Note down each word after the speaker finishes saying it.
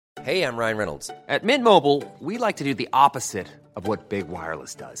Hey, I'm Ryan Reynolds. At Mint Mobile, we like to do the opposite of what Big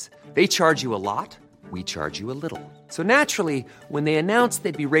Wireless does. They charge you a lot, we charge you a little. So naturally, when they announced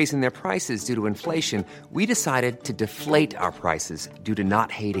they'd be raising their prices due to inflation, we decided to deflate our prices due to not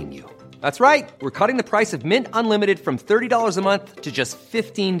hating you. That's right. We're cutting the price of Mint Unlimited from $30 a month to just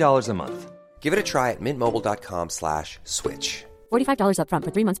 $15 a month. Give it a try at mintmobile.com/switch. $45 up front for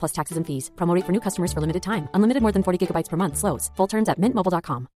 3 months plus taxes and fees. Promo rate for new customers for limited time. Unlimited more than 40 gigabytes per month. Slows full terms at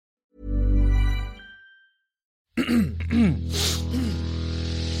mintmobile.com.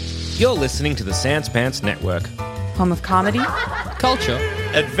 You're listening to the Sans Pants Network. Home of comedy, Culture.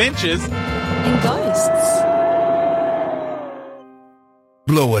 Adventures. and ghosts.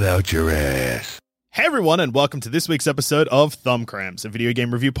 Blow it out your ass. Hey everyone, and welcome to this week's episode of Thumb Cramps, a video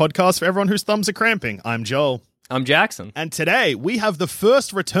game review podcast for everyone whose thumbs are cramping. I'm Joel. I'm Jackson. And today we have the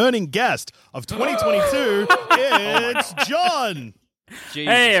first returning guest of 2022. It's John.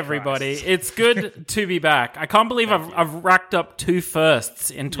 Jesus Hey everybody, Christ. it's good to be back. I can't believe I've racked up 2 firsts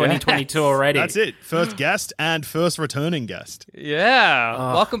in 2022 already. That's it. First guest and first returning guest.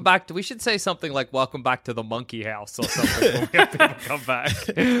 Yeah. Welcome back to... We should say something like, welcome back to the Monkey House or something when we have people come back.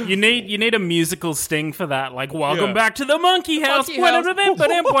 You need a musical sting for that, like welcome back to the Monkey House. Monkey House.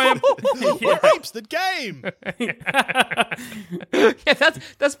 What rapes the game? Yeah,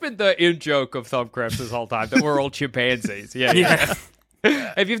 that's been the in-joke of Thumb Cramps this whole time, that we're all chimpanzees. Yeah.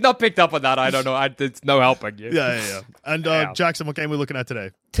 If you've not picked up on that, I don't know. It's no helping you. Yeah. And Jackson, what game are we looking at today?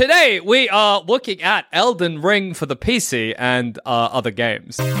 Today, we are looking at Elden Ring for the PC and other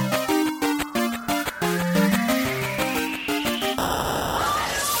games.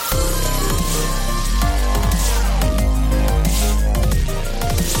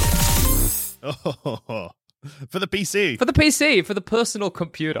 Oh, for the PC. For the PC, for the personal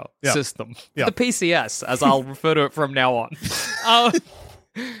computer system. Yeah. The PCS, as I'll refer to it from now on.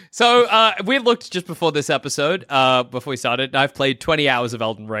 So we looked just before this episode, before we started, and I've played 20 hours of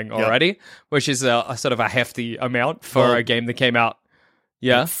Elden Ring already, which is a sort of a hefty amount for a game that came out,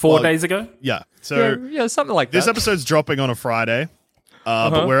 4 days ago. Yeah. So yeah, something like that. this episode's dropping on a Friday,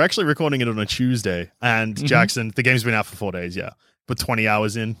 but we're actually recording it on a Tuesday. And Jackson, the game's been out for 4 days, but 20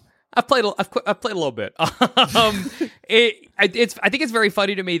 hours in. I've played a little bit. I think it's very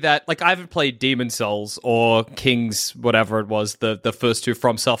funny to me that like I haven't played Demon Souls or King's whatever it was, the first 2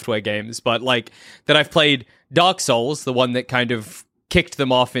 From Software games, but like that I've played Dark Souls, the one that kind of kicked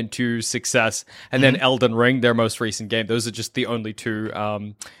them off into success, and then Elden Ring, their most recent game. Those are just the only 2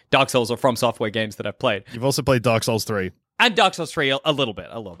 Dark Souls or From Software games that I've played. You've also played Dark Souls 3. And Dark Souls 3 a little bit.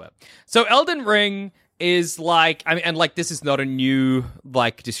 So Elden Ring is like, I mean, and like this is not a new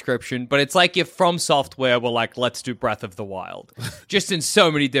like description, but it's like if From Software were like, let's do Breath of the Wild, just in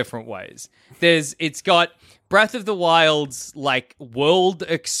so many different ways. It's got Breath of the Wild's like world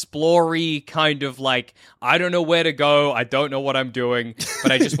explory kind of like, I don't know where to go, I don't know what I'm doing,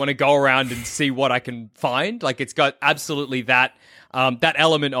 but I just want to go around and see what I can find. Like it's got absolutely that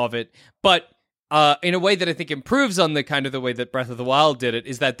element of it, but in a way that I think improves on the kind of the way that Breath of the Wild did it,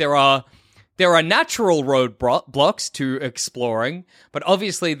 is that there are natural roadblocks to exploring, but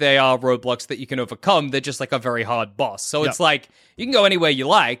obviously they are roadblocks that you can overcome. They're just like a very hard boss. So it's like, you can go anywhere you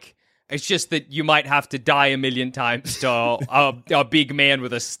like. It's just that you might have to die a million times to a big man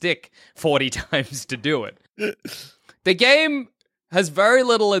with a stick 40 times to do it. The game has very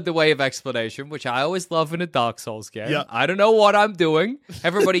little in the way of explanation, which I always love in a Dark Souls game. Yeah. I don't know what I'm doing.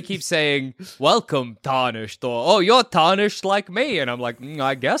 Everybody keeps saying, welcome, Tarnished, or, oh, you're tarnished like me. And I'm like,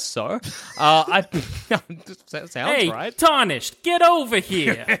 I guess so. Sounds Hey, right. Tarnished, get over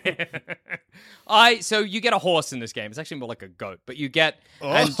here. So you get a horse in this game. It's actually more like a goat, but you get...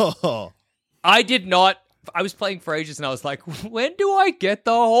 And Oh. I was playing for ages and I was like, when do I get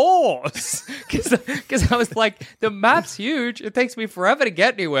the horse? Because I was like, the map's huge. It takes me forever to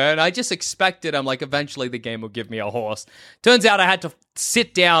get anywhere. And I just expected, I'm like, eventually the game will give me a horse. Turns out I had to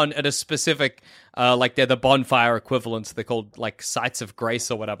sit down at a specific, like they're the bonfire equivalents. They're called like Sites of Grace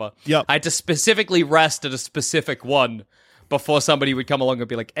or whatever. Yep. I had to specifically rest at a specific one before somebody would come along and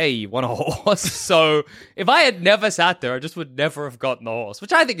be like, hey, you want a horse? So if I had never sat there, I just would never have gotten the horse,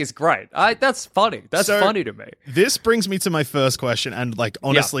 which I think is great. That's funny. That's funny to me. This brings me to my first question, and like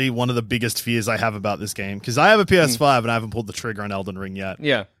honestly, one of the biggest fears I have about this game, because I have a PS5 and I haven't pulled the trigger on Elden Ring yet.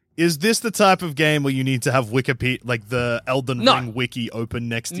 Yeah. Is this the type of game where you need to have Wikipedia, like the Elden Ring wiki open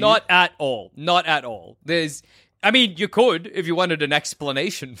next to you? Not at all. Not at all. I mean, you could if you wanted an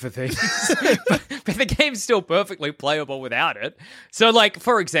explanation for things, but the game's still perfectly playable without it. So, like,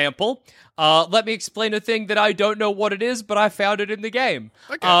 for example, let me explain a thing that I don't know what it is, but I found it in the game.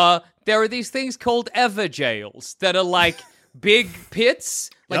 Okay. There are these things called Everjails that are like big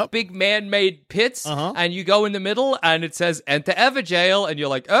pits, like Yep. big man-made pits, Uh-huh. and you go in the middle, and it says "Enter Everjail," and you're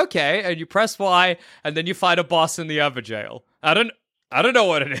like, okay, and you press Y, and then you fight a boss in the Everjail. I don't know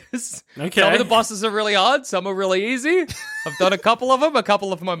what it is. Okay. Some of the bosses are really hard. Some are really easy. I've done a couple of them. A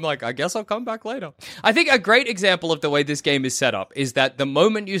couple of them I'm like, I guess I'll come back later. I think a great example of the way this game is set up is that the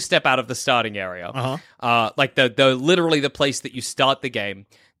moment you step out of the starting area, like the literally the place that you start the game,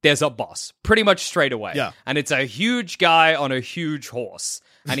 there's a boss pretty much straight away. Yeah. And it's a huge guy on a huge horse.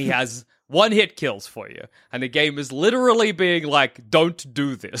 And he has one hit kills for you. And the game is literally being like, don't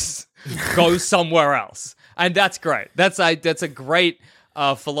do this. Go somewhere else. And that's great. That's a great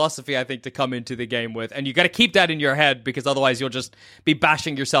philosophy, I think, to come into the game with. And you got to keep that in your head because otherwise you'll just be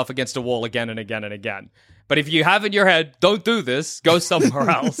bashing yourself against a wall again and again and again. But if you have in your head, don't do this, go somewhere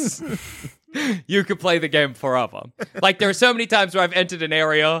else, you could play the game forever. Like there are so many times where I've entered an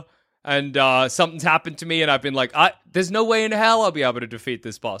area and something's happened to me and I've been like, there's no way in hell I'll be able to defeat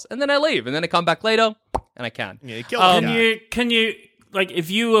this boss. And then I leave and then I come back later and I can. Yeah, you kill the guy. Can you like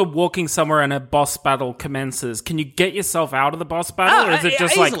if you were walking somewhere and a boss battle commences, can you get yourself out of the boss battle, or is it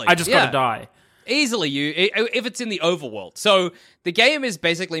just easily, like I just gotta die? Easily, if it's in the overworld. So the game is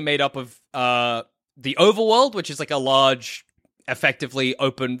basically made up of the overworld, which is like a large, effectively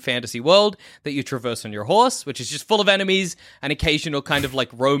open fantasy world that you traverse on your horse, which is just full of enemies and occasional kind of like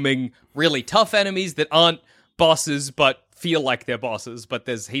roaming, really tough enemies that aren't bosses but feel like they're bosses, but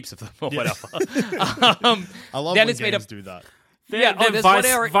there's heaps of them or whatever. I love then when it's made games up. do that. Yeah, They're there's one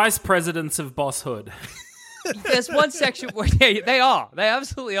area. vice presidents of bosshood. There's one section where they are. They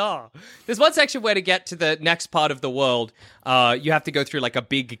absolutely are. There's one section where to get to the next part of the world, you have to go through like a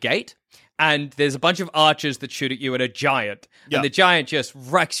big gate, and there's a bunch of archers that shoot at you and a giant, and the giant just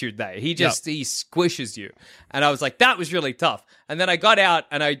wrecks your day. He squishes you, and I was like, that was really tough. And then I got out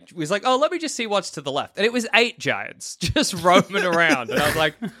and I was like, oh, let me just see what's to the left, and it was 8 giants just roaming around, and I was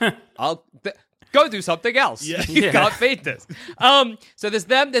like, go do something else. Yeah. You can't beat this. So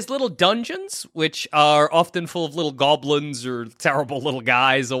there's little dungeons, which are often full of little goblins or terrible little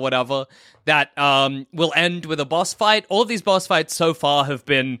guys or whatever, that will end with a boss fight. All of these boss fights so far have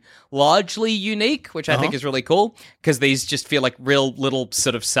been largely unique, which I think is really cool, because these just feel like real little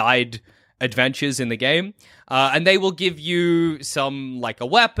sort of side adventures in the game. And they will give you some, like a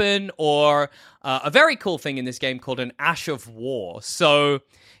weapon or a very cool thing in this game called an Ash of War. So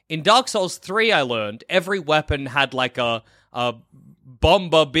in Dark Souls 3, I learned every weapon had like a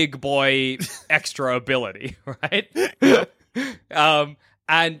bomba big boy extra ability, right?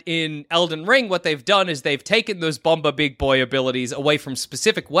 And in Elden Ring, what they've done is they've taken those bomba big boy abilities away from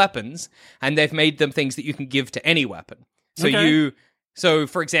specific weapons, and they've made them things that you can give to any weapon. So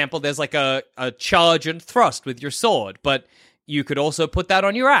for example, there's like a charge and thrust with your sword, but you could also put that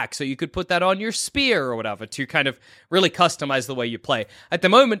on your axe, or you could put that on your spear or whatever to kind of really customize the way you play. At the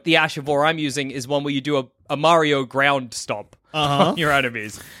moment, the Ash of War I'm using is one where you do a Mario ground stomp on your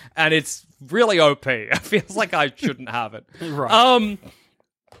enemies, and it's really OP. It feels like I shouldn't have it. Right.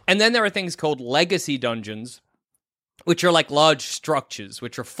 And then there are things called legacy dungeons, which are like large structures,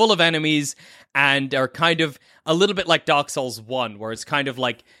 which are full of enemies and are kind of a little bit like Dark Souls 1, where it's kind of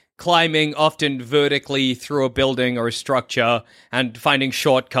like climbing often vertically through a building or a structure and finding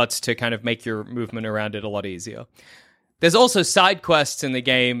shortcuts to kind of make your movement around it a lot easier. There's also side quests in the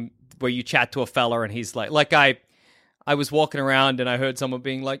game where you chat to a fella and he's like I was walking around and I heard someone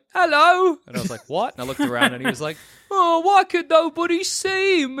being like, hello. And I was like, what? And I looked around and he was like, oh, why could nobody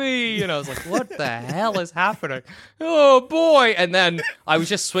see me? And I was like, what the hell is happening? Oh, boy. And then I was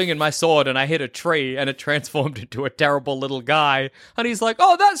just swinging my sword and I hit a tree and it transformed into a terrible little guy. And he's like,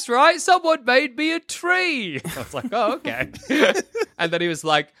 oh, that's right. Someone made me a tree. I was like, oh, okay. And then he was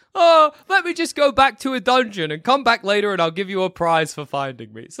like, oh, let me just go back to a dungeon and come back later and I'll give you a prize for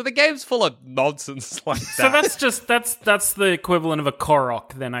finding me. So the game's full of nonsense like that. So that's the equivalent of a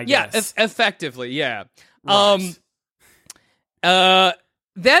Korok, then, I guess. Yeah, effectively, yeah. Right.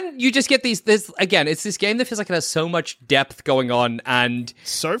 Then you just get this again, it's this game that feels like it has so much depth going on, and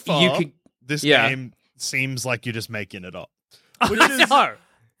So far, this yeah. game seems like you're just making it up. No.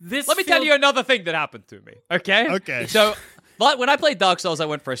 This Let me tell you another thing that happened to me, okay? Okay. So, but when I played Dark Souls, I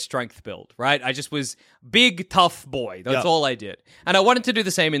went for a strength build, right? I just was big, tough boy. That's all I did. And I wanted to do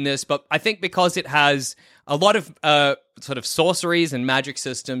the same in this, but I think because it has a lot of sort of sorceries and magic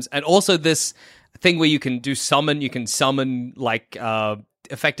systems, and also this thing where you can summon like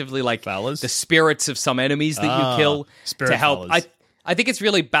effectively like Fellas? the spirits of some enemies that you kill spirit to help. fellas. I think it's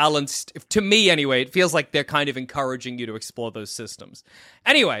really balanced. To me, anyway, it feels like they're kind of encouraging you to explore those systems.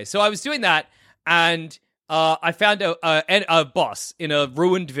 Anyway, so I was doing that, and I found a boss in a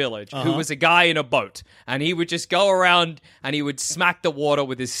ruined village who was a guy in a boat, and he would just go around and he would smack the water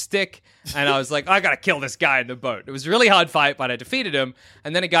with his stick. And I was like, I gotta kill this guy in the boat. It was a really hard fight, but I defeated him.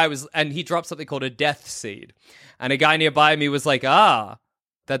 And then he dropped something called a death seed, and a guy nearby me was like,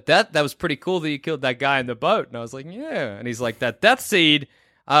 that was pretty cool that you killed that guy in the boat. And I was like, yeah. And he's like, that death seed,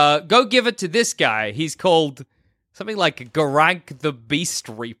 go give it to this guy. He's called something like Garank the Beast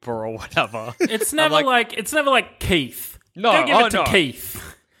Reaper or whatever. It's never like Keith. No, Don't give it to no.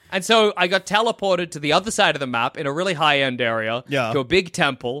 Keith. And so I got teleported to the other side of the map in a really high-end area to a big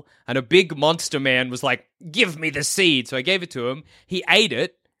temple, and a big monster man was like, give me the seed. So I gave it to him. He ate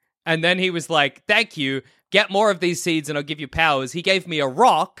it, and then he was like, thank you. Get more of these seeds and I'll give you powers. He gave me a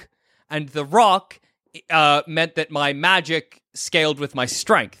rock, and the rock meant that my magic scaled with my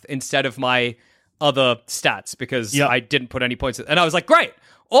strength instead of my other stats because I didn't put any points. And I was like, great,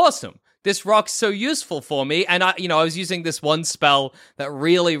 awesome. This rock's so useful for me. And I was using this one spell that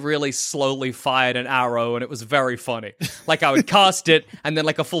really, really slowly fired an arrow, and it was very funny. Like I would cast it, and then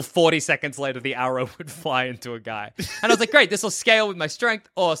like a full 40 seconds later, the arrow would fly into a guy. And I was like, great, this will scale with my strength.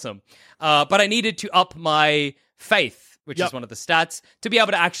 Awesome. But I needed to up my faith, which is one of the stats, to be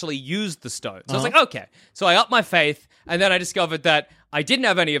able to actually use the stone. So I was like, okay. So I upped my faith, and then I discovered that I didn't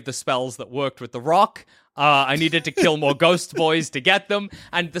have any of the spells that worked with the rock. I needed to kill more ghost boys to get them,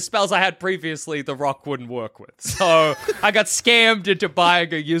 and the spells I had previously, the rock wouldn't work with. So I got scammed into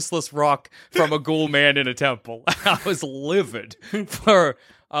buying a useless rock from a ghoul man in a temple. I was livid for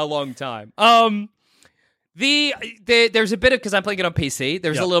a long time. There's a bit of, because I'm playing it on PC,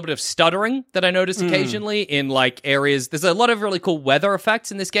 there's a little bit of stuttering that I notice occasionally in like areas. There's a lot of really cool weather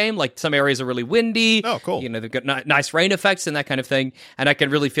effects in this game. Like some areas are really windy. Oh, cool. They've got nice rain effects and that kind of thing. And I can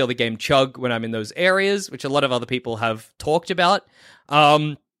really feel the game chug when I'm in those areas, which a lot of other people have talked about.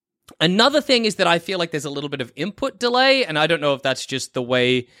 Another thing is that I feel like there's a little bit of input delay, and I don't know if that's just the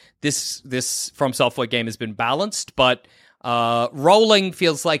way this From Software game has been balanced, but rolling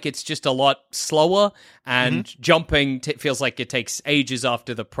feels like it's just a lot slower, and jumping feels like it takes ages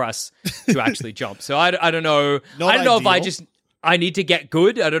after the press to actually jump. So I don't know. I don't know if I need to get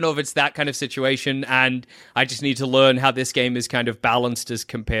good. I don't know if it's that kind of situation, and I just need to learn how this game is kind of balanced as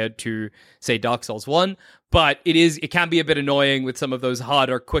compared to, say, Dark Souls 1. But it can be a bit annoying with some of those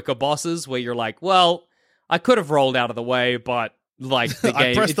harder, quicker bosses where you're like, well, I could have rolled out of the way, but like the game,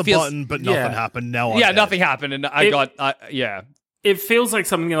 I pressed the button, but nothing happened. Now I'm dead. nothing happened, and It feels like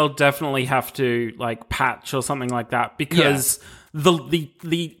something they'll definitely have to like patch or something like that, because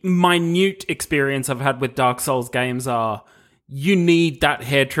the minute experience I've had with Dark Souls games are you need that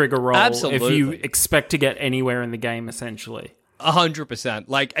hair trigger roll if you expect to get anywhere in the game, essentially. 100%.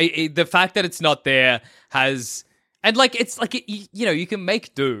 Like the fact that it's not there has, and like it's like you can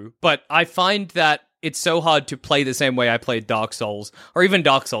make do, but I find that it's so hard to play the same way I played Dark Souls, or even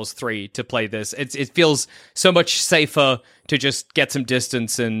Dark Souls 3 to play this. It feels so much safer to just get some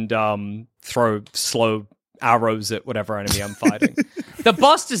distance and throw slow arrows at whatever enemy I'm fighting.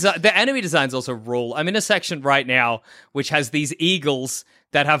 The enemy designs also rule. I'm in a section right now which has these eagles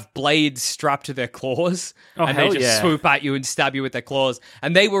that have blades strapped to their claws, and they just swoop at you and stab you with their claws.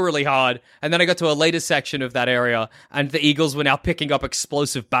 And they were really hard. And then I got to a later section of that area, and the eagles were now picking up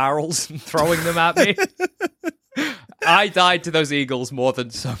explosive barrels and throwing them at me. I died to those eagles more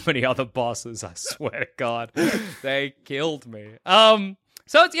than so many other bosses, I swear to God. They killed me.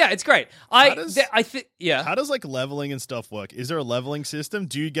 So it's great. How does like leveling and stuff work? Is there a leveling system?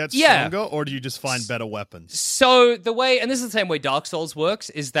 Do you get stronger, or do you just find better weapons? So the way, and this is the same way Dark Souls works,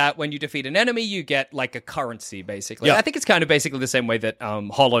 is that when you defeat an enemy, you get like a currency, basically. Yeah. I think it's kind of basically the same way that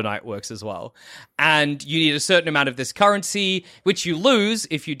Hollow Knight works as well. And you need a certain amount of this currency, which you lose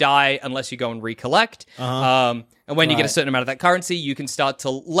if you die, unless you go and recollect. And when you get a certain amount of that currency, you can start to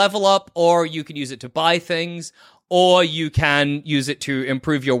level up, or you can use it to buy things, or you can use it to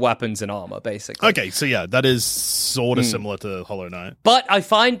improve your weapons and armor, basically. Okay, so that is sort of similar to Hollow Knight. But I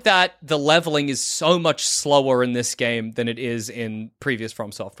find that the leveling is so much slower in this game than it is in previous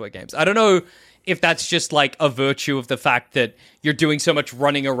From Software games. I don't know if that's just like a virtue of the fact that you're doing so much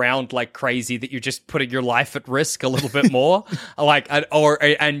running around like crazy that you're just putting your life at risk a little bit more,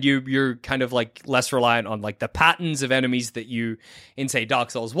 and you're kind of like less reliant on like the patterns of enemies that you, in say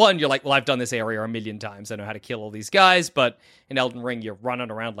Dark Souls 1, you're like, well, I've done this area a million times, I know how to kill all these guys. But in Elden Ring, you're running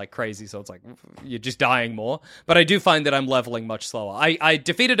around like crazy, so it's like you're just dying more. But I do find that I'm leveling much slower. I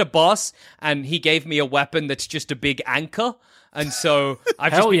defeated a boss, and he gave me a weapon that's just a big anchor. And so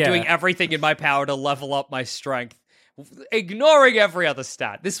I've just been doing everything in my power to level up my strength. ignoring every other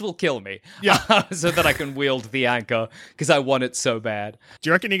stat. This will kill me. Yeah. So that I can wield the anchor because I want it so bad. Do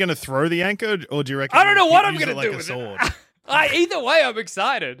you reckon you're going to throw the anchor, or do you reckon I don't know what I'm use going it to like do a with sword? it. Either way, I'm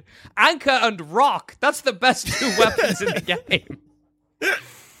excited. Anchor and rock. That's the best two weapons in the game.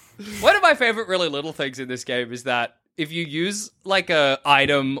 One of my favorite really little things in this game is that if you use like a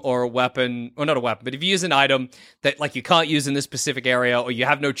item or a weapon, or not a weapon, but if you use an item that like you can't use in this specific area or you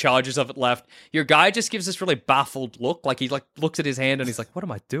have no charges of it left, your guy just gives this really baffled look. Like he like looks at his hand and he's like, what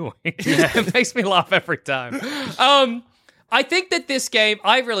am I doing? It makes me laugh every time. I think that this game,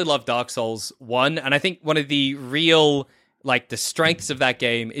 I really love Dark Souls 1, and I think one of the real like the strengths of that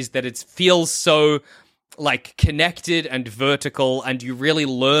game is that it feels so like connected and vertical, and you really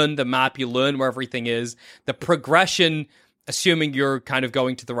learn the map, you learn where everything is. The progression, assuming you're kind of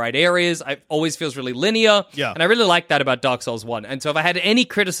going to the right areas, it always feels really linear. Yeah. And I really like that about Dark Souls 1. And so if I had any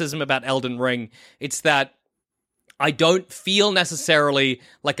criticism about Elden Ring, it's that I don't feel necessarily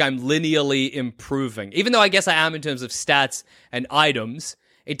like I'm linearly improving. Even though I guess I am in terms of stats and items,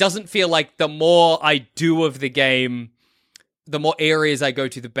 it doesn't feel like the more I do of the game, the more areas I go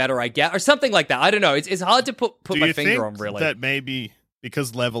to, the better I get, or something like that. I don't know. It's hard to put my finger on, really. That maybe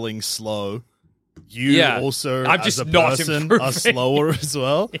because leveling's slow, you also, I'm as just a not person, improving. are slower as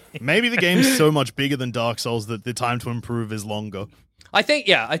well. Maybe the game's so much bigger than Dark Souls that the time to improve is longer. I think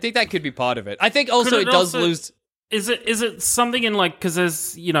that could be part of it. I think also Could it does also- lose. Is it something in like, because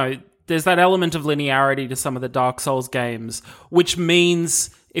there's, you know, there's that element of linearity to some of the Dark Souls games, which means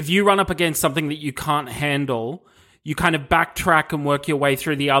if you run up against something that you can't handle, you kind of backtrack and work your way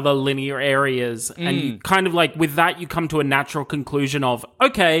through the other linear areas. And you kind of like, with that, you come to a natural conclusion of,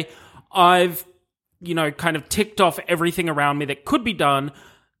 okay, I've, you know, kind of ticked off everything around me that could be done.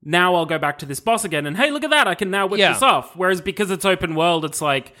 Now I'll go back to this boss again. And hey, look at that. I can now whip this off. Whereas because it's open world, it's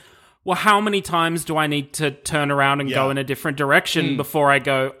like, well, how many times do I need to turn around and go in a different direction before I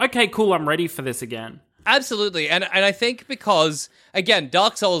go, okay, cool, I'm ready for this again? Absolutely. And I think because, again,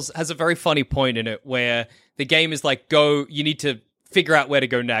 Dark Souls has a very funny point in it where the game is like, you need to figure out where to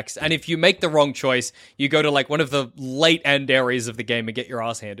go next. And if you make the wrong choice, you go to like one of the late end areas of the game and get your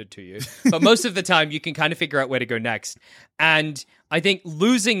ass handed to you. But most of the time, you can kind of figure out where to go next. And I think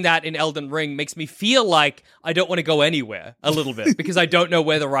losing that in Elden Ring makes me feel like I don't want to go anywhere a little bit because I don't know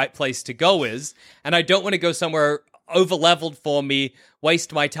where the right place to go is. And I don't want to go somewhere over-leveled for me,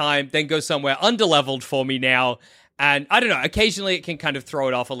 waste my time, then go somewhere under-leveled for me now. And I don't know, occasionally it can kind of throw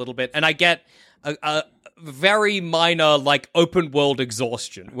it off a little bit. And I get a very minor, like, open-world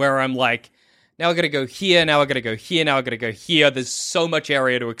exhaustion where I'm like, now I gotta go here, now I gotta go here, now I gotta go here. There's so much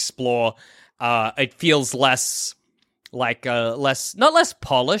area to explore. It feels less, like, not less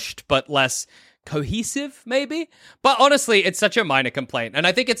polished, but less cohesive, maybe. But honestly, it's such a minor complaint. And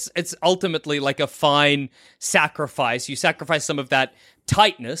I think it's ultimately like a fine sacrifice. You sacrifice some of that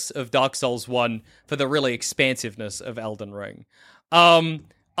tightness of Dark Souls 1 for the really expansiveness of Elden Ring. I'm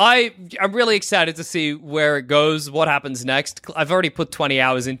really excited to see where it goes, what happens next. I've already put 20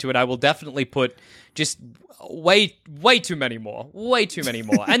 hours into it. I will definitely put just way too many more.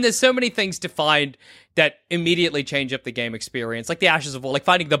 And there's so many things to find that immediately change up the game experience, like the Ashes of War, like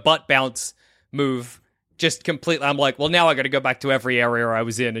finding the butt bounce move just completely. I'm like, well, now I got to go back to every area I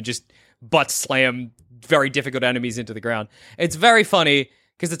was in and just butt slam very difficult enemies into the ground. It's very funny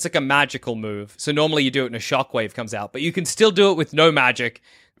because it's like a magical move. So normally you do it and a shockwave comes out, but you can still do it with no magic.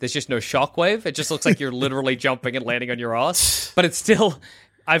 There's just no shockwave. It just looks like you're literally jumping and landing on your ass. But it's still,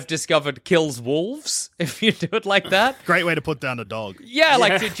 I've discovered, kills wolves if you do it like that. Great way to put down a dog. Yeah,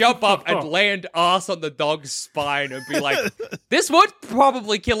 like to jump up and land ass on the dog's spine and be like, this would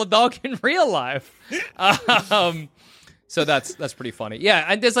probably kill a dog in real life. So that's pretty funny. Yeah,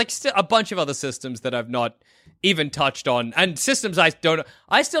 and there's like a bunch of other systems that I've not even touched on, and systems I still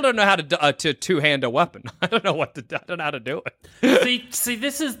don't know how to two-hand a weapon. I don't know how to do it. see,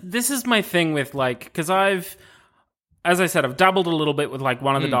 this is my thing with like, because as I said, I've dabbled a little bit with like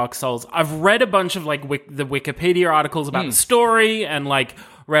one of the Dark Souls. I've read a bunch of like the Wikipedia articles about the story, and like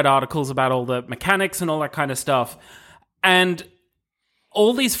read articles about all the mechanics and all that kind of stuff. And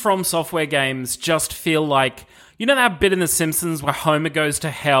all these From Software games just feel like, you know that bit in The Simpsons where Homer goes to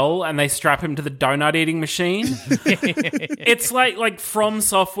hell and they strap him to the donut eating machine? It's like From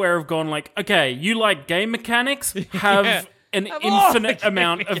Software have gone like, okay, you like game mechanics? Have an infinite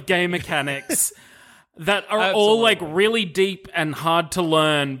amount of game mechanics that are all like really deep and hard to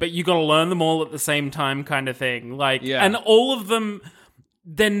learn, but you got to learn them all at the same time kind of thing. Like, and all of them,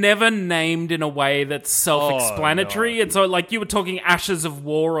 they're never named in a way that's self-explanatory. And so, like, you were talking Ashes of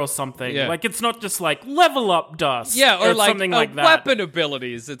War or something. Yeah. Like, it's not just like, level up dust. Yeah, or like something like that. Weapon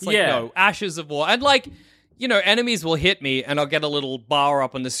abilities. It's like, no, Ashes of War. And like, enemies will hit me and I'll get a little bar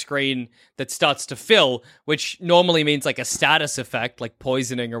up on the screen that starts to fill, which normally means like a status effect, like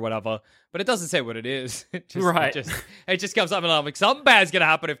poisoning or whatever. But it doesn't say what it is. It just comes up and I'm like, something bad's going to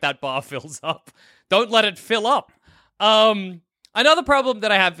happen if that bar fills up. Don't let it fill up. Another problem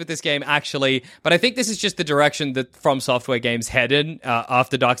that I have with this game, actually, but I think this is just the direction that From Software games head in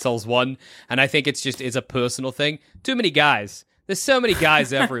after Dark Souls 1, and I think it's a personal thing. Too many guys. There's so many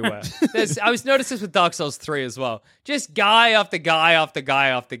guys everywhere. I was noticing this with Dark Souls 3 as well. Just guy after guy after guy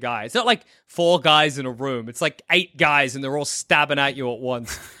after guy. It's not like 4 guys in a room. It's like 8 guys, and they're all stabbing at you at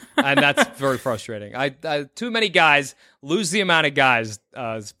once. And that's very frustrating. Too many guys, lose the amount of guys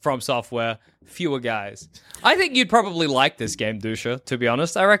From Software, fewer guys. I think you'd probably like this game, Dusha, to be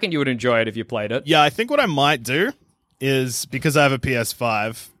honest. I reckon you would enjoy it if you played it. Yeah, I think what I might do is, because I have a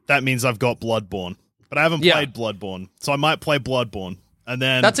PS5, that means I've got Bloodborne. But I haven't played Bloodborne, so I might play Bloodborne. And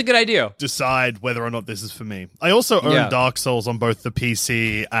then that's a good idea. Decide whether or not this is for me. I also own Dark Souls on both the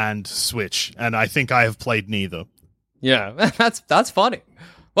PC and Switch, and I think I have played neither. Yeah, that's funny.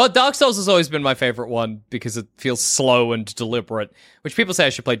 Well, Dark Souls has always been my favorite one because it feels slow and deliberate, which people say I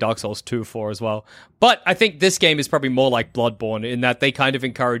should play Dark Souls 2 for as well. But I think this game is probably more like Bloodborne in that they kind of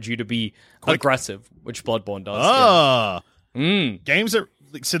encourage you to be aggressive, which Bloodborne does. Games are...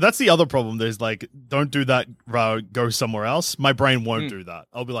 So that's the other problem. There's like, don't do that, go somewhere else. My brain won't do that.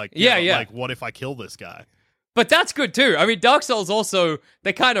 I'll be like, like, what if I kill this guy? But that's good too. I mean, Dark Souls also,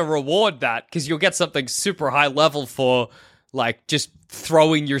 they kind of reward that because you'll get something super high level for like just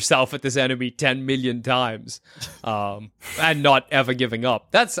throwing yourself at this enemy 10 million times and not ever giving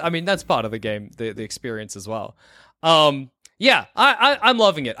up. That's part of the game, the experience as well. I'm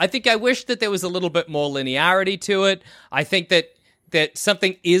loving it. I think I wish that there was a little bit more linearity to it. I think that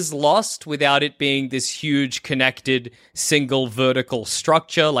something is lost without it being this huge connected single vertical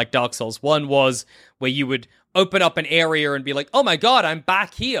structure like Dark Souls 1 was, where you would open up an area and be like, oh my god, I'm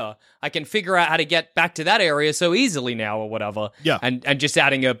back here. I can figure out how to get back to that area so easily now or whatever. Yeah. And just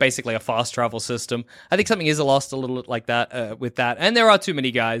adding basically a fast travel system. I think something is lost a little like that with that. And there are too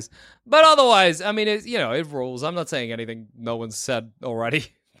many guys. But otherwise, I mean, it rules. I'm not saying anything no one's said already.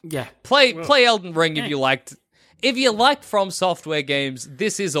 Yeah. Play Elden Ring if you liked... If you like From Software games,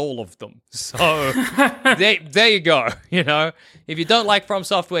 this is all of them. So there you go. If you don't like From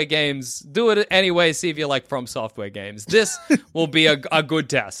Software games, do it anyway. See if you like From Software games. This will be a good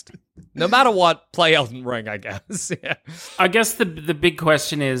test. No matter what, play Elden Ring, I guess. Yeah. I guess the big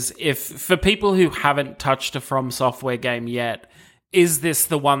question is, if for people who haven't touched a From Software game yet, is this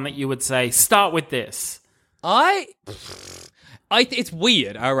the one that you would say, start with this? It's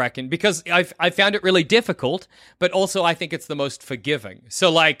weird, I reckon, because I found it really difficult, but also I think it's the most forgiving. So,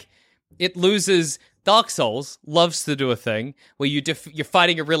 like, it loses... Dark Souls loves to do a thing where you're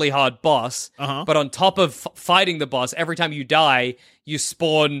fighting a really hard boss, but on top of fighting the boss, every time you die, you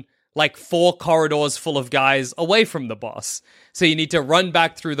spawn, like, 4 corridors full of guys away from the boss. So you need to run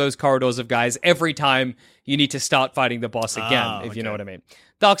back through those corridors of guys every time you need to start fighting the boss again, if you know what I mean.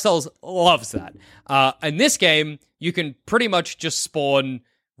 Dark Souls loves that. In this game, you can pretty much just spawn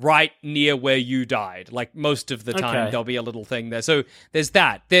right near where you died. Like, most of the time, there'll be a little thing there. So there's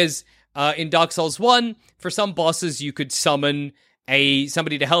that. There's, in Dark Souls 1, for some bosses, you could summon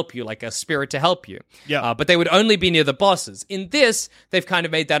somebody to help you, like a spirit to help you. Yeah. But they would only be near the bosses. In this, they've kind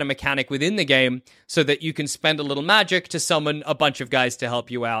of made that a mechanic within the game so that you can spend a little magic to summon a bunch of guys to help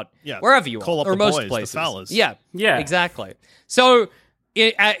you out wherever you Call are. up Or the most boys, places. the fellas. Yeah, exactly. So...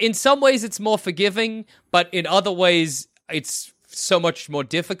 in some ways, it's more forgiving, but in other ways, it's so much more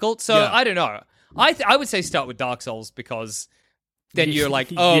difficult. So I don't know. I would say start with Dark Souls because then you're like,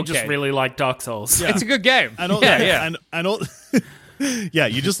 you just really like Dark Souls. Yeah. It's a good game. And all, and all,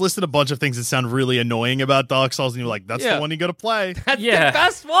 you just listed a bunch of things that sound really annoying about Dark Souls, and you're like, that's the one you got to play. That's the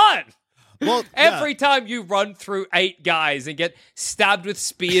best one. Well, Every time you run through 8 guys and get stabbed with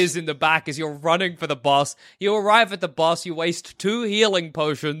spears in the back as you're running for the boss, you arrive at the boss, you waste 2 healing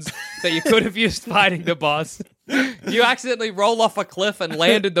potions that you could have used fighting the boss. You accidentally roll off a cliff and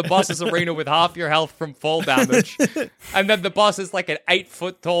land in the boss's arena with half your health from fall damage. And then the boss is like an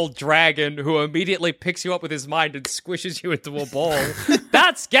 8-foot-tall dragon who immediately picks you up with his mind and squishes you into a ball.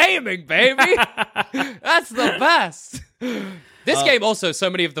 That's gaming, baby! That's the best! This game also, so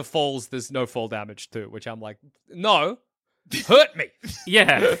many of the falls, there's no fall damage too, which I'm like, no, hurt me.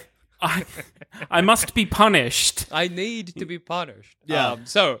 Yeah. I must be punished. I need to be punished. Yeah.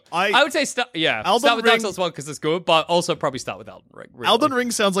 So I would say start with Dark Souls 1 because it's good, but also probably start with Elden Ring. Really. Elden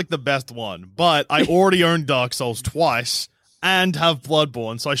Ring sounds like the best one, but I already owned Dark Souls twice, and have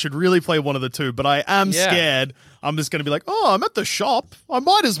Bloodborne, so I should really play one of the two, but I am scared I'm just going to be like, oh, I'm at the shop. I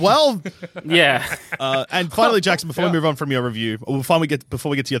might as well. Yeah. And finally, Jackson, before we move on from your review, before we get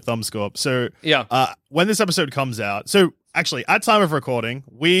to your thumb score, so when this episode comes out, so actually, at time of recording,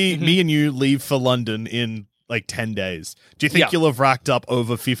 me and you leave for London in like 10 days. Do you think you'll have racked up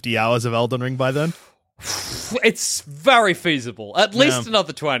over 50 hours of Elden Ring by then? It's very feasible. At least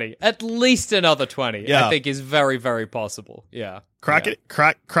another 20. At least another 20. I think is very, very possible. Yeah.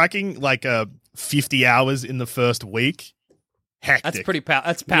 Cracking like 50 hours in the first week. Hectic. That's pretty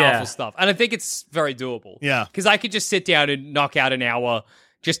that's powerful stuff. And I think it's very doable. Yeah. Because I could just sit down and knock out an hour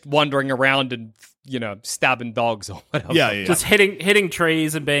just wandering around and, stabbing dogs or whatever. Yeah. Just hitting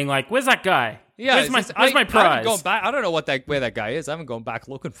trees and being like, where's that guy? Yeah, where's my prize? I haven't gone back. I don't know where that guy is. I haven't gone back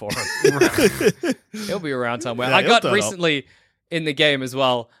looking for him. He'll be around somewhere. Yeah, I got recently in the game as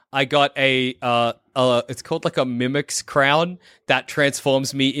well. I got it's called like a Mimic's crown that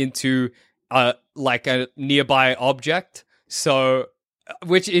transforms me into like a nearby object. So,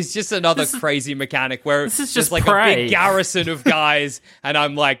 which is just another crazy mechanic where this is there's just like prey. a big garrison of guys, and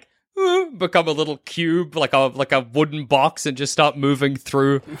I'm like become a little cube, like a wooden box, and just start moving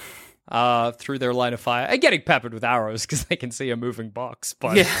through their line of fire and getting peppered with arrows because they can see a moving box.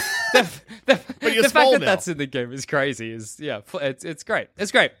 But the fact that that's in the game is crazy. It's great.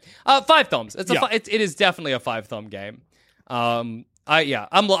 It's great. 5 thumbs. It is definitely a 5-thumb game. I'm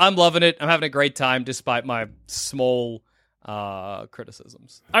loving it. I'm having a great time despite my small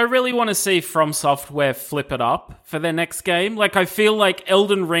criticisms. I really want to see From Software flip it up for their next game. Like, I feel like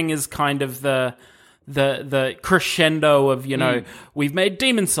Elden Ring is kind of the crescendo of, we've made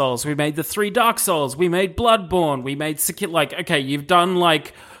Demon Souls, we made the 3 Dark Souls, we made Bloodborne, we made like, okay, you've done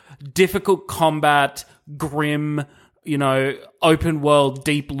like difficult combat, grim, open world,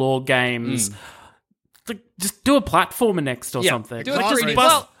 deep lore games. Like, just do a platformer next or something. Do a like,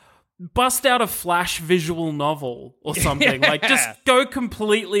 3D. Bust out a Flash visual novel or something. Like, just go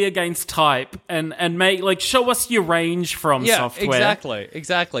completely against type and make, like, show us your range from software.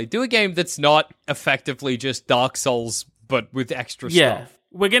 Exactly. Do a game that's not effectively just Dark Souls, but with extra stuff.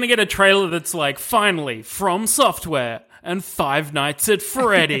 We're going to get a trailer that's like, finally, From Software and Five Nights at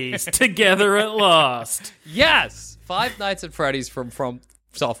Freddy's together at last. Yes! 5 Nights at Freddy's from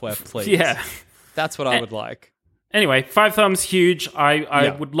Software, please. Yeah. That's what I would like. Anyway, 5 thumbs, huge.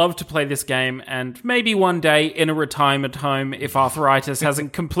 I would love to play this game, and maybe one day in a retirement home, if arthritis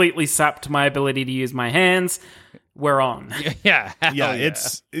hasn't completely sapped my ability to use my hands, we're on. Yeah.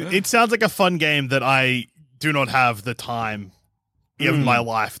 It sounds like a fun game that I do not have the time in my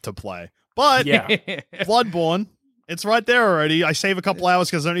life to play. But Bloodborne, it's right there already. I save a couple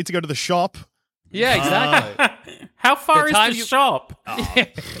hours because I don't need to go to the shop. Yeah, exactly. How far is the shop?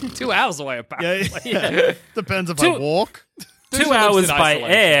 2 hours away, apparently. Yeah. Depends if I walk. 2 hours by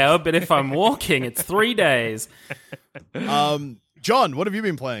air, but if I'm walking, it's 3 days. John, what have you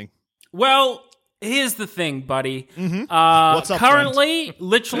been playing? Well, here's the thing, buddy. What's up, currently,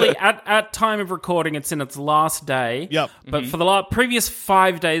 literally, at time of recording, it's in its last day. Yep. But for the previous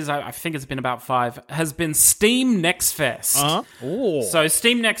 5 days, I think it's been about 5, has been Steam Next Fest. So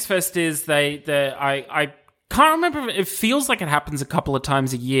Steam Next Fest is I can't remember. It feels like it happens a couple of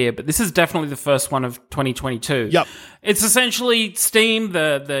times a year, but this is definitely the first one of 2022. Yep. It's essentially Steam,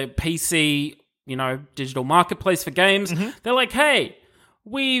 the PC, digital marketplace for games. They're like, hey,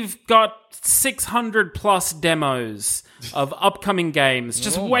 we've got 600 plus demos of upcoming games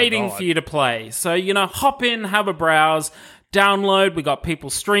just waiting for you to play. So, hop in, have a browse, download. We got people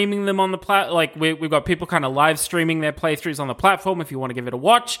streaming them on the we've got people kind of live streaming their playthroughs on the platform if you want to give it a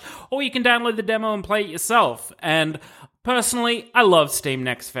watch, or you can download the demo and play it yourself. And personally, I love Steam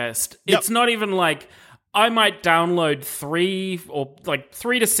Next Fest. Yep. It's not even like I might download 3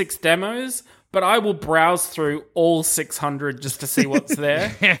 to 6 demos, but I will browse through all 600 just to see what's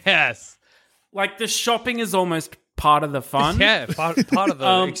there. Yes. Like, the shopping is almost part of the fun. Yeah, part of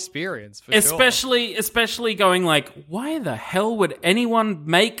the experience, for sure. Especially going like, why the hell would anyone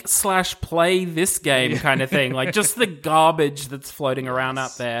make/play this game kind of thing? Like, just the garbage that's floating around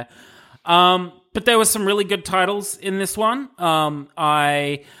out there. But there were some really good titles in this one. I'm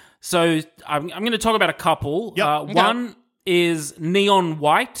going to talk about a couple. Yep. One is Neon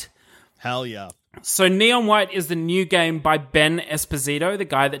White. Hell yeah. So Neon White is the new game by Ben Esposito, the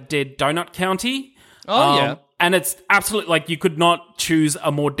guy that did Donut County. Yeah. And it's absolutely, like, you could not choose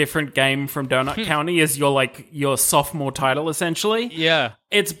a more different game from Donut County as your sophomore title, essentially. Yeah.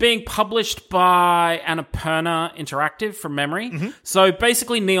 It's being published by Annapurna Interactive from memory. So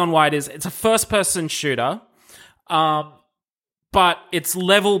basically Neon White it's a first-person shooter. but it's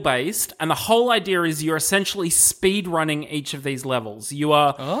level based, and the whole idea is you're essentially speed running each of these levels. You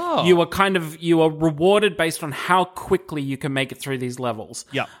are rewarded based on how quickly you can make it through these levels.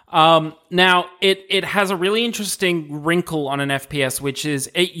 Yeah. Now it has a really interesting wrinkle on an FPS, which is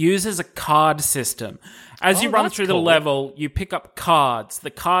it uses a card system. As you run through the level, you pick up cards.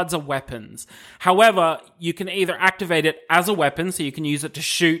 The cards are weapons. However, you can either activate it as a weapon, so you can use it to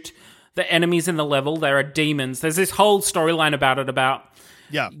shoot the enemies in the level. There are demons. There's this whole storyline about it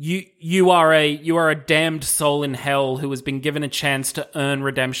you are a damned soul in hell who has been given a chance to earn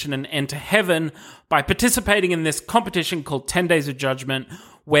redemption and enter heaven by participating in this competition called 10 Days of Judgment,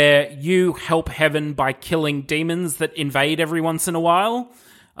 where you help heaven by killing demons that invade every once in a while.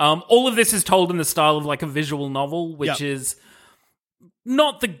 All of this is told in the style of like a visual novel, which is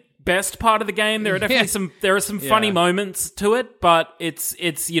not the best part of the game. There are definitely some funny moments to it, but it's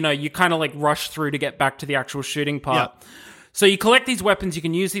you kind of like rush through to get back to the actual shooting part. So you collect these weapons. You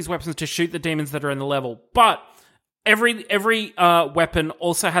can use these weapons to shoot the demons that are in the level, but every weapon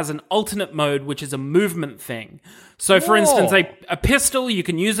also has an alternate mode, which is a movement thing. So for instance, a pistol, you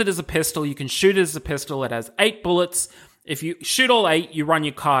can use it as a pistol. You can shoot it as a pistol. It has 8 bullets. If you shoot all 8, you run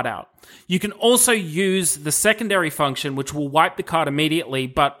your card out. You can also use the secondary function, which will wipe the card immediately,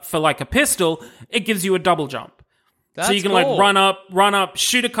 but for like a pistol, it gives you a double jump. So you can like run up,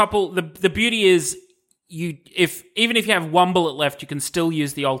 shoot a couple. The beauty is even if you have 1 bullet left, you can still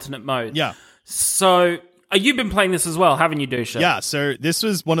use the alternate mode. Yeah. So you've been playing this as well, haven't you, Dusha? Yeah, so this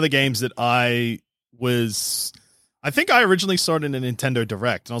was one of the games that I think I originally saw it in a Nintendo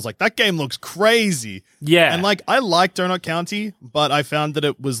Direct, and I was like, that game looks crazy. Yeah. And like, I like Donut County, but I found that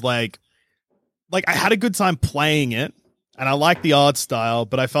it was like I had a good time playing it, and I liked the art style,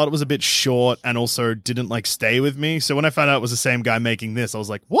 but I felt it was a bit short and also didn't like stay with me. So when I found out it was the same guy making this, I was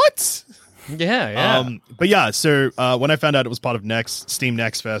like, what? Yeah. But yeah, so when I found out it was part of Steam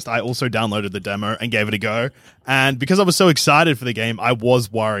Next Fest, I also downloaded the demo and gave it a go. And because I was so excited for the game, I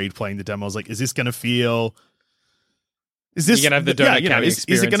was worried playing the demo. I was like, is this going to feel... Is this you're gonna have the Donut County is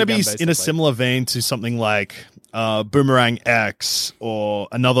it going to be again, in a similar vein to something like Boomerang X or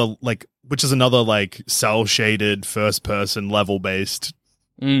another which is another like cell shaded first person level based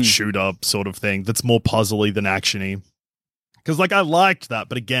shoot up sort of thing that's more puzzly than actiony? Because like I liked that,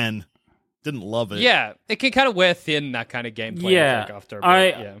 but again, didn't love it. Yeah, it can kind of wear thin that kind of gameplay. I think after a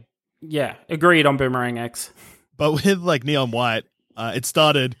bit. Yeah, agreed on Boomerang X. But with like Neon White, it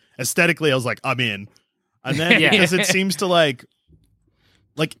started aesthetically. I was like, I'm in. And then because it seems to like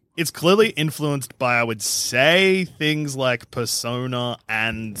it's clearly influenced by, I would say, things like Persona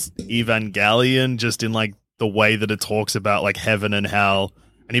and Evangelion, just in like the way that it talks about like heaven and hell,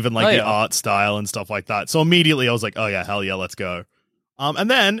 and even like the art style and stuff like that. So immediately I was like, oh yeah, hell yeah, let's go. And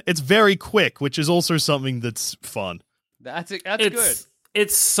then it's very quick, which is also something that's fun. That's good.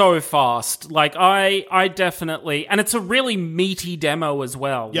 It's so fast. Like I definitely, and it's a really meaty demo as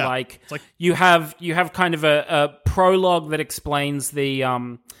well. Yeah, like you have kind of a prologue that explains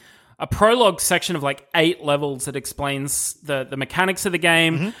a prologue section of like 8 levels that explains the mechanics of the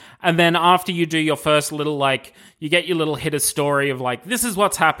game. And then after you do your first little you get your little hit of story of like, this is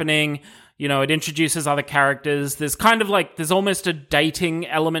what's happening. You know, it introduces other characters. There's kind of like, there's almost a dating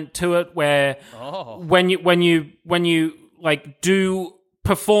element to it where when you like do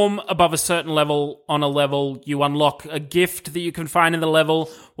perform above a certain level on a level, you unlock a gift that you can find in the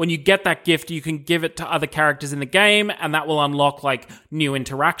level. When you get that gift, you can give it to other characters in the game, and that will unlock like new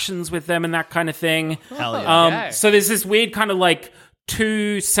interactions with them and that kind of thing. Hell yeah. So there's this weird kind of like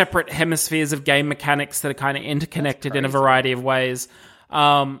 2 separate hemispheres of game mechanics that are kind of interconnected in a variety of ways.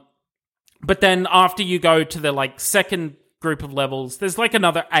 But then after you go to the like second group of levels, there's like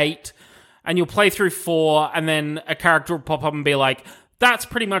another 8, and you'll play through 4, and then a character will pop up and be like, that's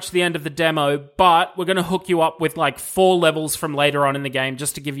pretty much the end of the demo, but we're going to hook you up with like 4 levels from later on in the game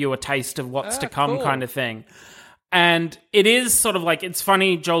just to give you a taste of what's to come kind of thing. And it is sort of like, it's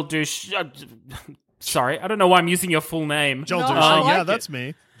funny, Joel Douche... sorry, I don't know why I'm using your full name. Joel Douche, that's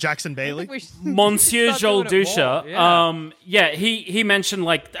me. Jackson Bailey. Monsieur Joel Douche. He mentioned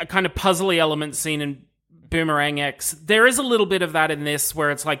like a kind of puzzly element seen in Boomerang X. There is a little bit of that in this, where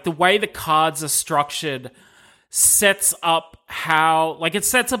it's like the way the cards are structured sets up how, like, it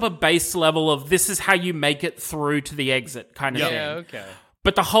sets up a base level of this is how you make it through to the exit kind of thing. Yeah, okay.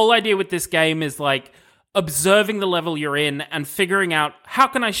 But the whole idea with this game is like observing the level you're in and figuring out, how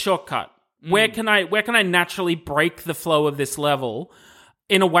can I shortcut? Where can I naturally break the flow of this level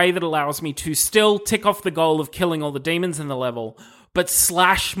in a way that allows me to still tick off the goal of killing all the demons in the level, but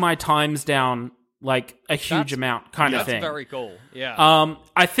slash my times down like a huge amount kind of thing. That's very cool. Yeah.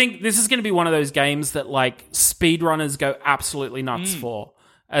 I think this is going to be one of those games that like speedrunners go absolutely nuts for,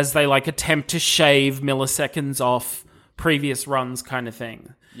 as they like attempt to shave milliseconds off previous runs kind of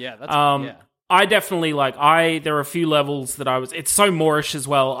thing. Yeah, that's I definitely there are a few levels that it's so Moorish as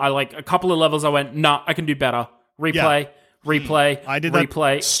well. I like a couple of levels I went, nah, I can do better. Replay. I did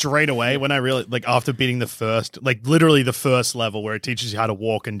that straight away when I really, like, after beating the first, like, literally the first level where it teaches you how to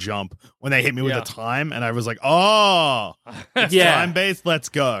walk and jump, when they hit me with the time, and I was like, oh, it's time-based, let's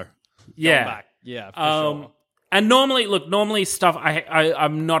go. Yeah. Back. Yeah, for sure. And normally stuff,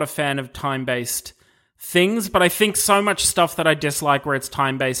 I'm not a fan of time-based things, but I think so much stuff that I dislike where it's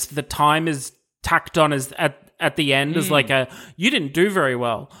time-based, the time is tacked on as at the end as like you didn't do very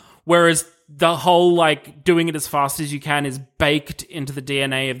well. Whereas the whole, like, doing it as fast as you can is baked into the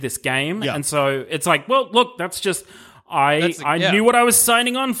DNA of this game. Yeah. And so it's like, well, look, that's just... I knew what I was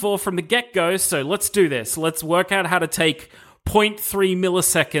signing on for from the get-go, so let's do this. Let's work out how to take 0.3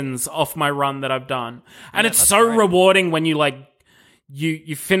 milliseconds off my run that I've done. And it's so rewarding when you, like,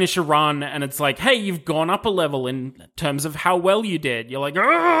 you finish a run and it's like, hey, you've gone up a level in terms of how well you did. You're like,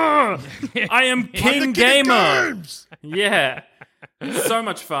 I am King Gamer. Yeah. So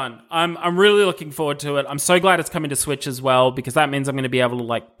much fun. I'm really looking forward to it. I'm so glad it's coming to Switch as well, because that means I'm going to be able to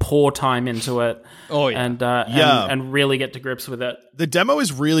like pour time into it. Oh yeah. And really get to grips with it. The demo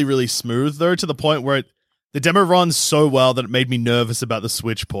is really, really smooth though, to the point where the demo runs so well that it made me nervous about the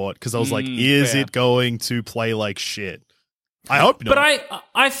Switch port, because I was like, is it going to play like shit? I hope not. But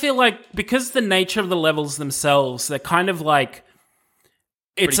I feel like because the nature of the levels themselves, they're kind of like,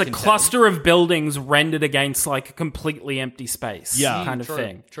 it's a cluster of buildings rendered against like a completely empty space kind of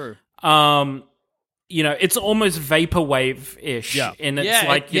thing. True. It's almost vaporwave-ish. Yeah. And it's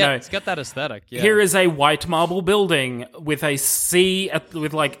like, it's got that aesthetic. Yeah. Here is a white marble building with a sea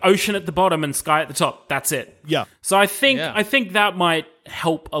with like ocean at the bottom and sky at the top. That's it. Yeah. So I think that might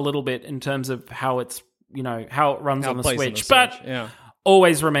help a little bit in terms of how it's, how it runs on the Switch. But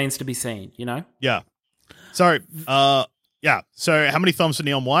always remains to be seen, Yeah. Sorry. Yeah. So how many thumbs for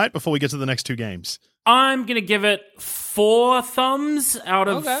Neon White before we get to the next two games? I'm going to give it 4 thumbs out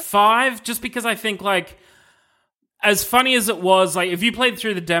of 5, just because I think, like, as funny as it was, like, if you played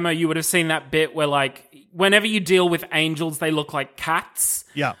through the demo, you would have seen that bit where, like, whenever you deal with angels, they look like cats.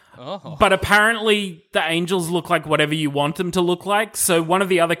 Yeah. Oh. But apparently the angels look like whatever you want them to look like. So one of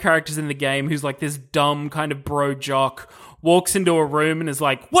the other characters in the game, who's like this dumb kind of bro jock, walks into a room and is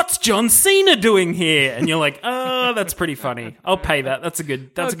like, "What's John Cena doing here?" And you're like, "Oh, that's pretty funny. I'll pay that. That's a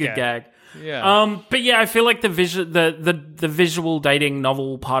good gag." Yeah. But yeah, I feel like the visual dating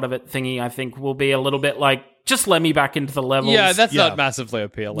novel part of it thingy, I think, will be a little bit like, just let me back into the levels. Yeah, that's not massively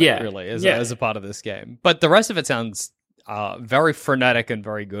appealing, really, as a part of this game. But the rest of it sounds very frenetic and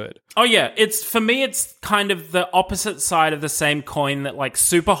very good. Oh yeah, for me, it's kind of the opposite side of the same coin that like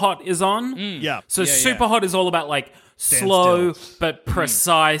Superhot is on. Yeah. So Superhot is all about like slow but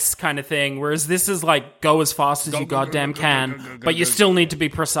precise kind of thing, whereas this is like go as fast as you goddamn can, but you still need to be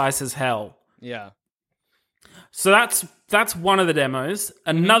precise as hell. Yeah. So that's one of the demos.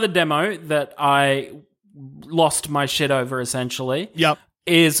 Another demo that I lost my shit over essentially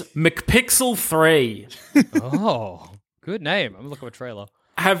is McPixel 3. Oh, good name. I'm looking at a trailer.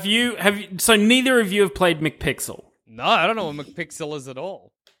 Have you so neither of you have played McPixel? No, I don't know what McPixel is at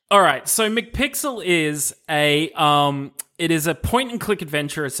all. All right, so McPixel is a point and click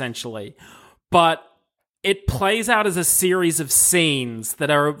adventure essentially, but it plays out as a series of scenes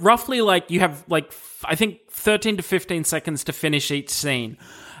that are roughly like, you have like I think 13 to 15 seconds to finish each scene.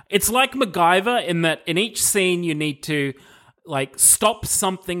 It's like MacGyver in that in each scene you need to like stop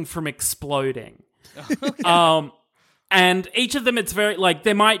something from exploding. Okay. And each of them, it's very like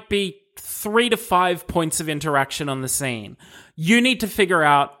there might be 3 to 5 points of interaction on the scene. You need to figure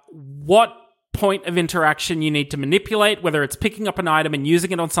out what point of interaction you need to manipulate, whether it's picking up an item and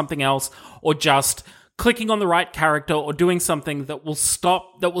using it on something else, or just clicking on the right character or doing something that will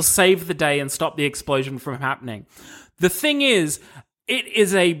save the day and stop the explosion from happening. The thing is, it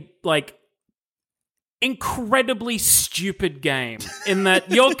is a like incredibly stupid game in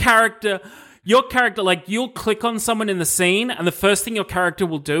that your character, like, you'll click on someone in the scene and the first thing your character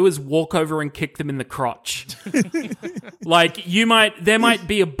will do is walk over and kick them in the crotch. Like, there might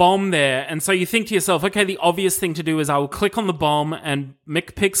be a bomb there, and so you think to yourself, okay, the obvious thing to do is I will click on the bomb and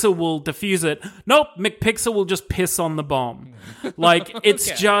McPixel will defuse it. Nope, McPixel will just piss on the bomb. Like,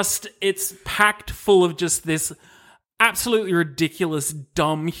 it's it's packed full of just this absolutely ridiculous,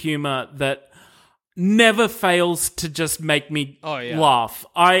 dumb humor that never fails to just make me laugh.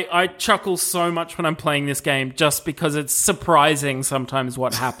 I chuckle so much when I'm playing this game just because it's surprising sometimes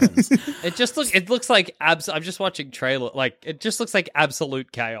what happens. It looks like I'm just watching trailer. Like, it just looks like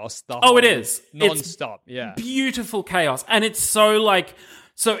absolute chaos. It is. Non-stop. Beautiful chaos. And it's so like,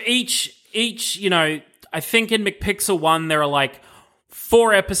 so each, I think in McPixel 1, there are like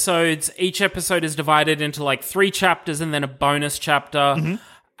 4 episodes. Each episode is divided into like 3 chapters and then a bonus chapter. Mm-hmm.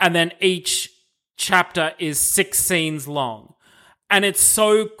 And then each chapter is 6 scenes long. And it's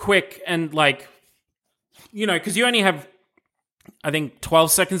so quick and like, because you only have, I think,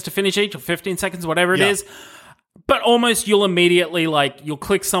 12 seconds to finish each or 15 seconds, whatever it is. But almost you'll immediately you'll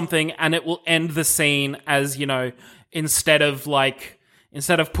click something and it will end the scene as, instead of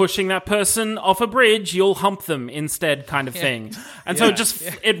pushing that person off a bridge, you'll hump them instead kind of thing. And so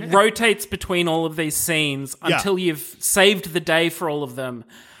it rotates between all of these scenes until you've saved the day for all of them.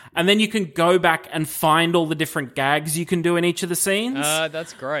 And then you can go back and find all the different gags you can do in each of the scenes.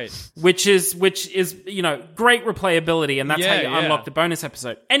 That's great. Which is great replayability, and that's how you unlock the bonus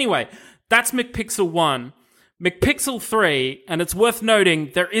episode. Anyway, that's McPixel 1. McPixel 3, and it's worth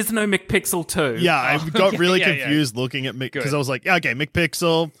noting, there is no McPixel 2. Yeah, I got really confused looking at because I was like, okay,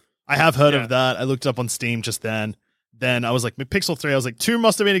 McPixel, I have heard of that. I looked up on Steam just then. Then I was like, McPixel 3, I was like, 2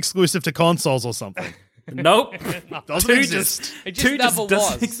 must have been exclusive to consoles or something. Nope. Doesn't exist. It just never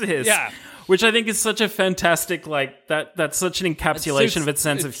doesn't exist. Yeah. Which I think is such a fantastic, that's such an encapsulation of its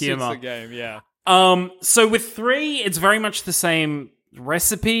sense of humor. The game, yeah. So with 3, it's very much the same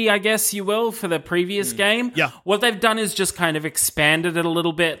recipe, I guess you will, for the previous game. Yeah. What they've done is just kind of expanded it a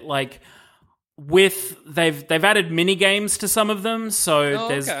little bit, they've added mini games to some of them.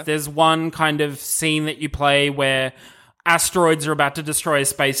 So there's one kind of scene that you play where asteroids are about to destroy a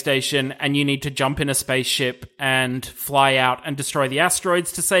space station and you need to jump in a spaceship and fly out and destroy the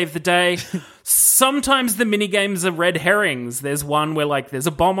asteroids to save the day. Sometimes the mini games are red herrings. There's one where there's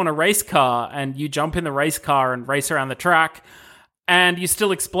a bomb on a race car and you jump in the race car and race around the track and you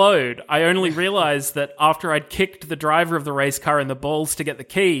still explode. I only realized that after I'd kicked the driver of the race car in the balls to get the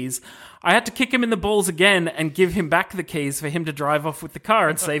keys, I had to kick him in the balls again and give him back the keys for him to drive off with the car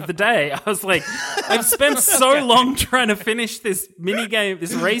and save the day. I was like, I've spent so long trying to finish this minigame,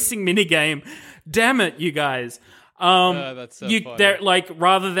 this racing minigame. Damn it, you guys. That's so funny.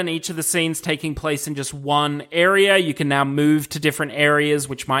 Rather than each of the scenes taking place in just one area, you can now move to different areas,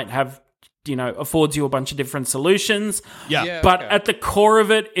 which might have, affords you a bunch of different solutions. But at the core of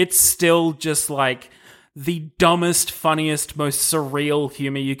it, it's still just the dumbest, funniest, most surreal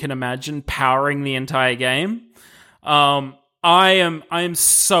humor you can imagine powering the entire game. I am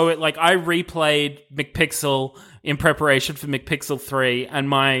so I replayed McPixel in preparation for McPixel 3 and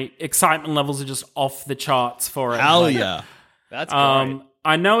my excitement levels are just off the charts for it. Hell yeah. That's great.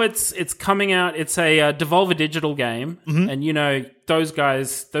 I know it's coming out. It's a Devolver Digital game, and those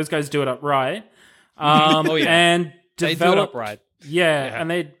guys do it up right. And they do it up right. Yeah, and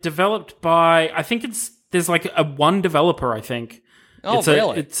they're developed by, I think there's a one developer, I think.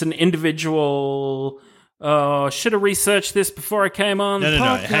 Really? It's an individual. Should have researched this before I came on. No,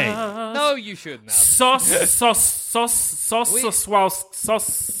 podcast. hey. No, you shouldn't have. Sauce. I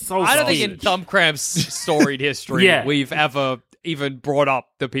don't think in Thumbcramp's storied history we've ever even brought up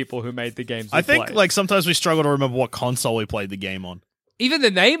the people who made the games. I think sometimes we struggle to remember what console we played the game on. Even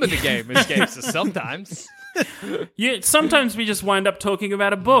the name of the game escapes us sometimes. Sometimes we just wind up talking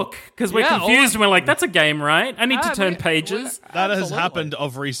about a book because we're confused and we're like, that's a game, right? I need to turn pages. That has happened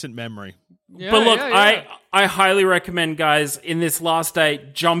of recent memory. But look, I highly recommend, guys, in this last day,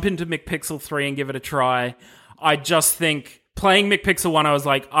 jump into McPixel 3 and give it a try. I just think playing McPixel 1, I was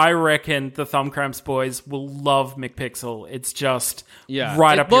like, I reckon the Thumbcramps boys will love McPixel. It's just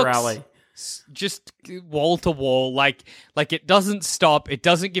right up your alley. Just wall to wall, like it doesn't stop. It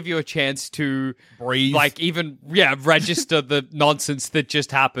doesn't give you a chance to breathe, register the nonsense that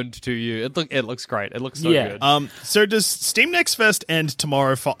just happened to you. It looks great. It looks so good. So does Steam Next Fest end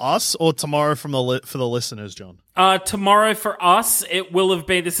tomorrow for us, or tomorrow for the listeners, John? Tomorrow for us, it will have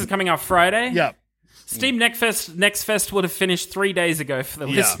been. This is coming out Friday. Yeah. Steam Next Fest would have finished 3 days ago for the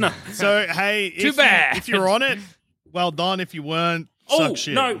listener. So hey, too bad. If you're on it, well done. If you weren't, suck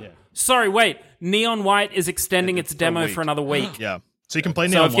shit. No. Yeah. Sorry, wait. Neon White is extending its demo for another week. Yeah. So you can play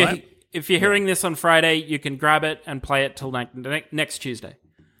Neon White. If you're hearing this on Friday, you can grab it and play it till next Tuesday.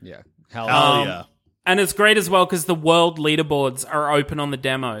 Yeah. Hell yeah. And it's great as well because the world leaderboards are open on the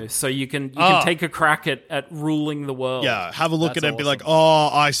demo. So you can take a crack at ruling the world. Yeah. Have a look at it and be like, oh,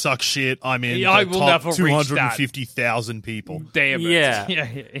 I suck shit. I'm in the top 250,000 people. Damn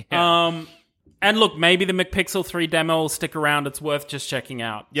it. Yeah. And look, maybe the McPixel 3 demo will stick around. It's worth just checking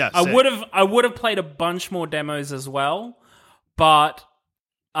out. Yeah, I would have played a bunch more demos as well, but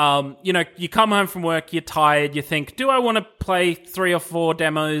you come home from work, you're tired, you think, do I want to play 3 or 4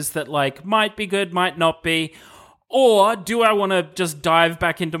 demos that like might be good, might not be, or do I want to just dive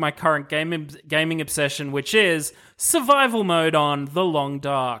back into my current gaming obsession, which is survival mode on The Long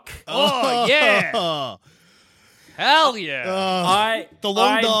Dark? Oh yeah. Hell yeah. The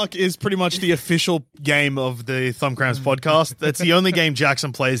Long Dark is pretty much the official game of the Thumbcramps podcast. That's the only game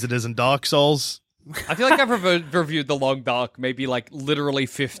Jackson plays that isn't Dark Souls. I feel like I've reviewed The Long Dark maybe like literally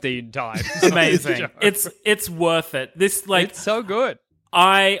 15 times. Amazing. It's worth it. It's so good.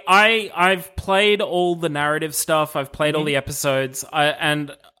 I've played all the narrative stuff. I've played all the episodes.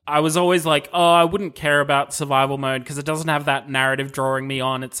 And I was always like, I wouldn't care about survival mode because it doesn't have that narrative drawing me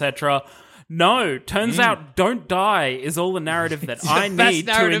on, etc. No, turns out Don't Die is all the narrative that I need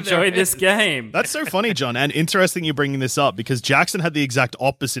to enjoy this game. That's so funny, John, and interesting you're bringing this up because Jackson had the exact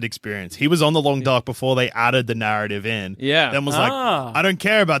opposite experience. He was on The Long Dark before they added the narrative in. Yeah. Then was like, I don't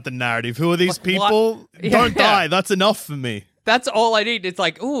care about the narrative. Who are these people? Don't die. That's enough for me. That's all I need. It's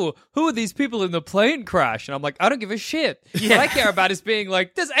like, ooh, who are these people in the plane crash? And I'm like, I don't give a shit. What I care about is being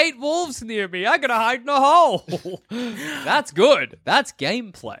like, there's 8 wolves near me. I gotta hide in a hole. That's good. That's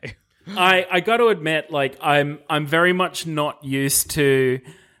gameplay. I got to admit, like, I'm very much not used to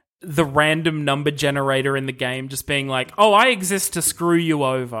the random number generator in the game just being like, oh, I exist to screw you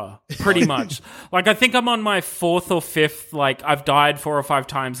over, pretty much. Like, I think I'm on my 4th or 5th, like, I've died 4 or 5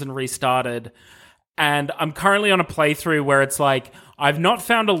 times and restarted. And I'm currently on a playthrough where it's like, I've not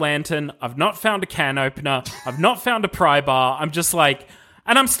found a lantern, I've not found a can opener, I've not found a pry bar. I'm just like,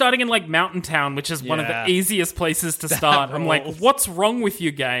 and I'm starting in like Mountain Town, which is one of the easiest places to start. I'm like, what's wrong with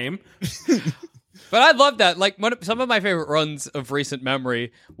you, game? But I love that. Like, some of my favorite runs of recent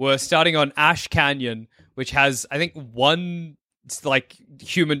memory were starting on Ash Canyon, which has, I think, a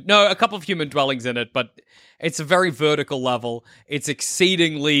couple of human dwellings in it, but it's a very vertical level. It's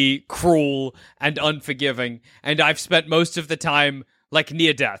exceedingly cruel and unforgiving, and I've spent most of the time like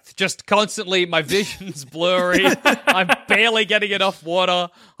near death, just constantly my vision's blurry. I'm barely getting enough water.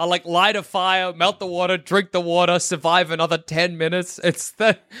 I like light a fire, melt the water, drink the water, survive another 10 minutes. It's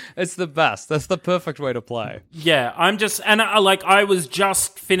the best. That's the perfect way to play. Yeah, I was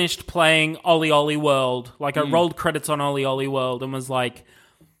just finished playing Ollie Ollie World. Like I rolled credits on Ollie Ollie World and was like,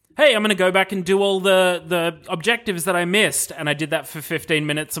 hey, I'm going to go back and do all the objectives that I missed. And I did that for 15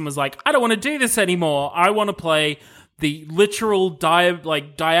 minutes and was like, I don't want to do this anymore. I want to play the literal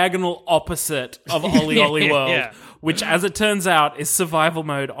diagonal opposite of Ollie Ollie World, which, as it turns out, is survival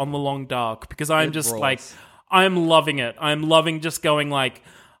mode on The Long Dark, because I'm just like, I'm loving it. I'm loving just going like,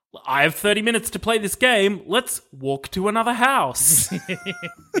 I have 30 minutes to play this game. Let's walk to another house.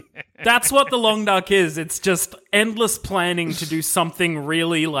 That's what The Long Dark is. It's just endless planning to do something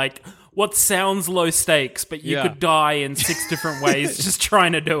really like what sounds low stakes, but you could die in 6 different ways just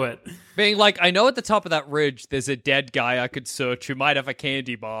trying to do it. Being like, I know at the top of that ridge there's a dead guy I could search who might have a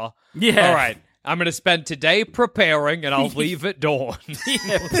candy bar. Yeah. All right. I'm going to spend today preparing and I'll leave at dawn.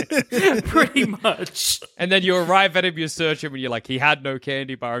 Pretty much. And then you arrive at him, you search him, and you're like, he had no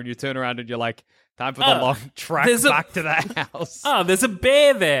candy bar, and you turn around and you're like, time for the long trek back to that house. Oh, there's a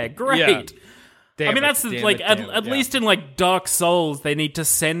bear there. Great. Yeah. At least in like Dark Souls, they need to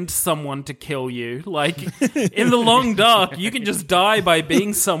send someone to kill you. Like in The Long Dark, you can just die by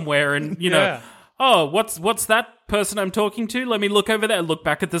being somewhere, and you know, oh, what's that person I'm talking to? Let me look over there. Look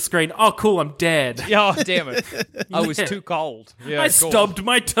back at the screen. Oh, cool, I'm dead. Oh, damn it! I was too cold. Yeah, I stubbed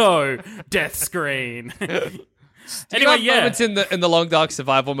my toe. Death screen. Anyway, moments in the Long Dark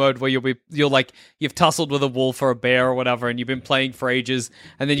survival mode where you've tussled with a wolf or a bear or whatever, and you've been playing for ages,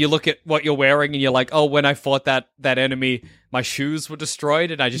 and then you look at what you're wearing and you're like, oh, when I fought that enemy, my shoes were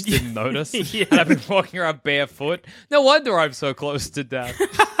destroyed and I just didn't notice. And I've been walking around barefoot. No wonder I'm so close to death.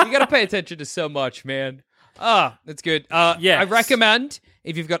 You gotta pay attention to so much, man. That's good. I recommend,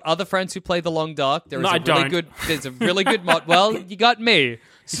 if you've got other friends who play The Long Dark, there's a really good mod. Well, you got me.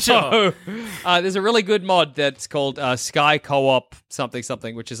 So, there's a really good mod that's called Sky Co-op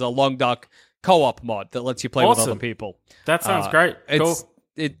something, which is a Long Dark co-op mod that lets you play with other people. That sounds great. Cool.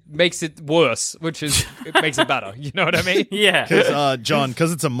 It makes it worse, it makes it better. You know what I mean? Yeah.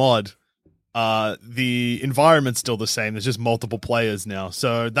 Because it's a mod, the environment's still the same. There's just multiple players now.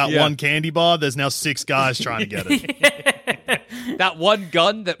 So that one candy bar, there's now 6 guys trying to get it. That one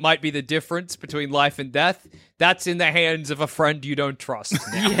gun that might be the difference between life and death, that's in the hands of a friend you don't trust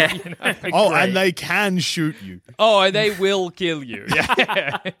now, Yeah. you know? Oh, and they can shoot you. Oh, and they will kill you.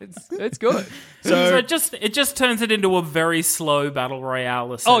 Yeah, it's good. So it just turns it into a very slow battle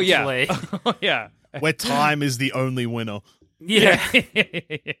royale, essentially. Oh yeah. Where time is the only winner. Yeah.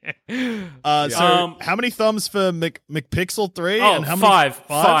 So how many thumbs for McPixel 3? Oh, and how five.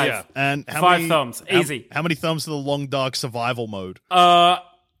 Many, Five. Yeah. And how Five many, thumbs. Easy. How many thumbs for the Long Dark survival mode?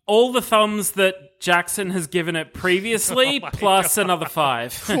 All the thumbs that Jackson has given it previously, plus another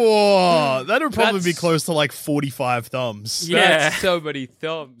 5. Oh, that would probably be That's- close to like 45 thumbs. Yeah. That's so many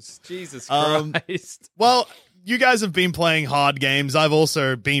thumbs. Jesus Christ. Well, you guys have been playing hard games. I've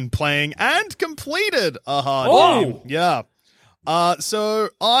also been playing and completed a hard game. Yeah. So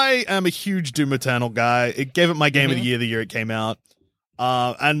I am a huge Doom Eternal guy. It gave it my game of the year it came out.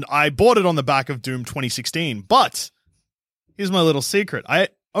 And I bought it on the back of Doom 2016. But here's my little secret. I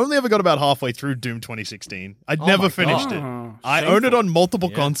only ever got about halfway through Doom 2016. I'd never finished it. I own it on multiple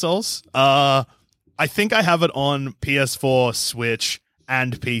consoles. I think I have it on PS4, Switch,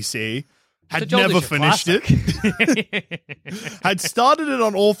 and PC. Had Joel, never it's your finished it. Had started it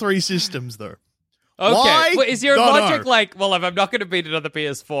on all 3 systems, though. Okay. Why? Well, is your Don't logic know. like, well, if I'm not going to beat it on the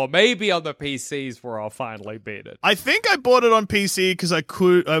PS4, maybe on the PCs where I'll finally beat it? I think I bought it on PC because I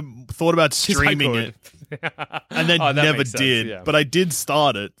thought about 'Cause I streaming could. it. And then Oh, that never makes sense, did. yeah. But I did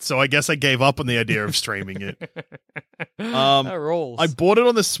start it, so I guess I gave up on the idea of streaming it. That rules. I bought it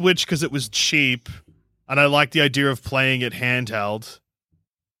on the Switch because it was cheap, and I liked the idea of playing it handheld.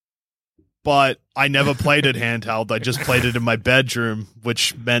 But I never played it handheld. I just played it in my bedroom,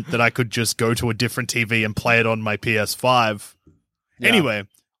 which meant that I could just go to a different TV and play it on my PS5. Yeah. Anyway,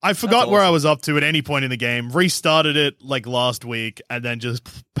 I forgot where I awesome. was up to at any point in the game, restarted it like last week, and then just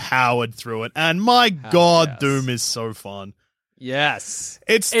powered through it. And my God, yes. Doom is so fun. Yes.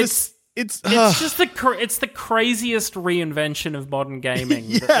 It's It's just it's the craziest reinvention of modern gaming.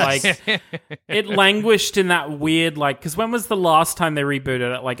 That, like, it languished in that weird, like, because when was the last time they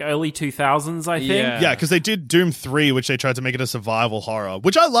rebooted it? Like early 2000s, I think. yeah, because they did Doom 3, which they tried to make it a survival horror,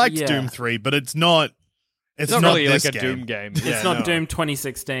 which I liked Doom 3, but it's not. It's not really this like a game. Doom game. It's not Doom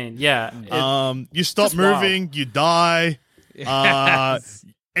 2016. Yeah. You stop just wild. moving, you die.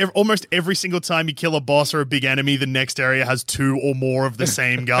 Almost every single time you kill a boss or a big enemy, the next area has 2 or more of the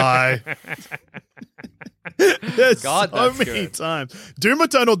same guy. There's God, so that's many good. times. Doom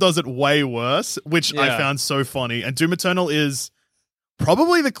Eternal does it way worse, which I Yeah. found so funny. And Doom Eternal is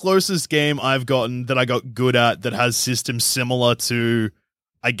probably the closest game I've gotten that I got good at that has systems similar to,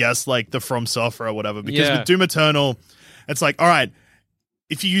 I guess, like the From Software or whatever. Because Yeah. with Doom Eternal, it's like, all right,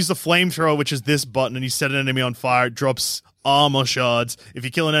 if you use the flamethrower, which is this button, and you set an enemy on fire, it drops armor shards. If you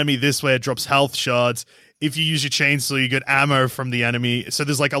kill an enemy this way, it drops health shards. If you use your chainsaw, you get ammo from the enemy. So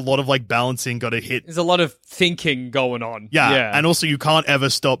there's like a lot of like balancing, got to hit. There's a lot of thinking going on. Yeah. And also you can't ever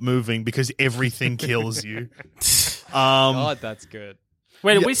stop moving because everything kills you. God, that's good.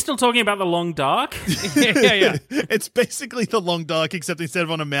 Wait, are we still talking about the Long Dark? yeah. It's basically the Long Dark, except instead of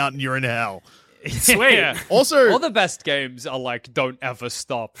on a mountain, you're in hell. Sweet. Yeah. Also, All the best games are like, don't ever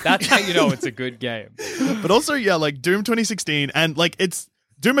stop. That's how you know it's a good game. but also, yeah, like Doom 2016, and like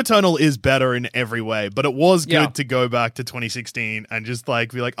Doom Eternal is better in every way, but it was good Yeah. to go back to 2016 and just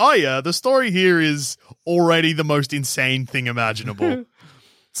like be like, oh yeah, the story here is already the most insane thing imaginable.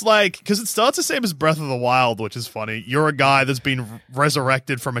 It's like, because it starts the same as Breath of the Wild, which is funny. You're a guy that's been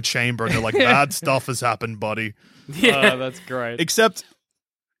resurrected from a chamber, and you're like, bad stuff has happened, buddy. Yeah. Oh, that's great. Except,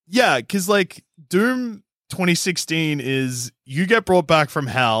 yeah, because like Doom 2016 is you get brought back from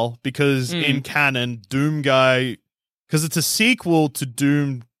hell because in canon, Doom Guy, because it's a sequel to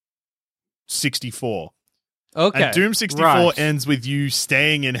Doom 64. Okay. And Doom 64 Right. ends with you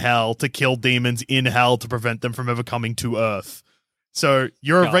staying in hell to kill demons in hell to prevent them from ever coming to Earth. So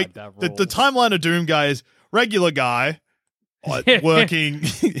you're God, that the rules. timeline of Doom Guy is regular guy working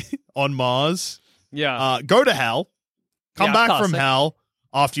on Mars. Yeah. Go to hell, come Yeah, back from classic. hell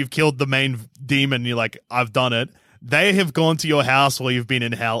after you've killed the main demon. You're like, I've done it. They have gone to your house while you've been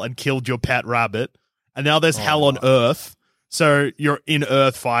in hell and killed your pet rabbit. And now there's hell on Earth. So you're in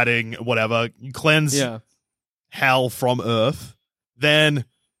Earth fighting whatever. You cleanse yeah. hell from Earth. Then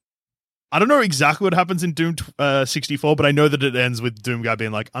I don't know exactly what happens in Doom 64, but I know that it ends with Doom Guy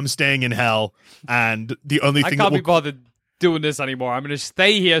being like, I'm staying in hell, and the only I thing can't that be bothered doing this anymore. I'm going to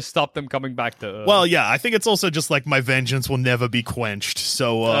stay here, stop them coming back to Earth. Well, yeah, I think it's also just like my vengeance will never be quenched.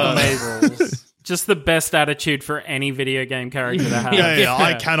 So Just the best attitude for any video game character to have. yeah,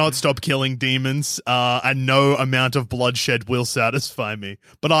 I cannot stop killing demons, and no amount of bloodshed will satisfy me,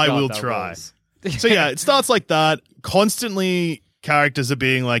 but I God, will that try. rules. So yeah, it starts like that. Constantly, characters are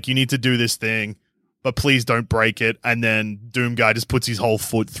being like, "You need to do this thing, but please don't break it." And then Doom Guy just puts his whole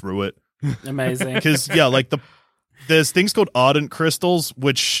foot through it. Amazing. Because yeah, like there's things called ardent crystals,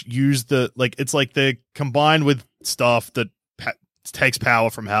 which use it's like they're combined with stuff that takes power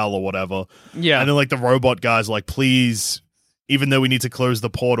from hell or whatever. Yeah, and then like the robot guys are like, please, even though we need to close the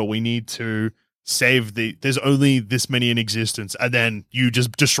portal, we need to save there's only this many in existence, and then you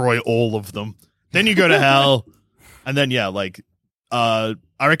just destroy all of them. Then you go to hell, and then yeah, like I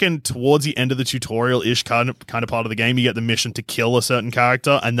reckon towards the end of the tutorial-ish kind of part of the game, you get the mission to kill a certain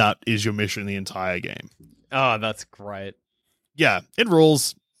character, and that is your mission the entire game. Oh, that's great. Yeah, it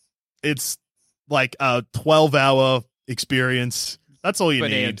rules. It's like a 12-hour experience. That's all you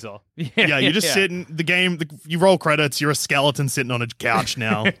need. Yeah, you just sit in the game, you roll credits, you're a skeleton sitting on a couch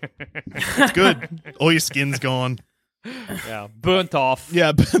now. It's good. All your skin's gone. Yeah, burnt off.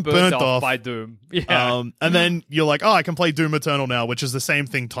 Yeah, burnt off by Doom. Yeah. And then you're like, oh, I can play Doom Eternal now, which is the same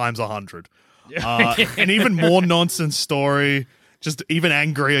thing times 100. An even more nonsense story, just even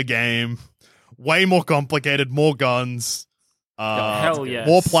angrier game, way more complicated, more guns. Hell yes.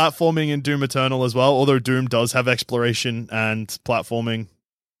 More platforming in Doom Eternal as well, although Doom does have exploration and platforming.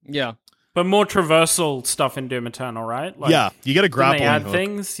 Yeah. But more traversal stuff in Doom Eternal, right? Like, yeah, you get a grappling add hook.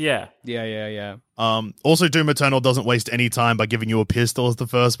 things, yeah. Yeah. Also, Doom Eternal doesn't waste any time by giving you a pistol as the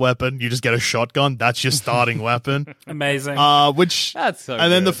first weapon. You just get a shotgun. That's your starting weapon. Amazing. That's so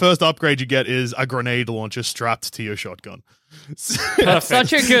and then good. the first upgrade you get is a grenade launcher strapped to your shotgun.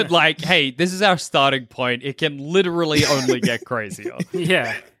 Such a good, like, hey, this is our starting point. It can literally only get crazier.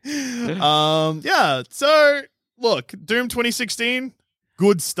 Yeah. Yeah. So, look, Doom 2016,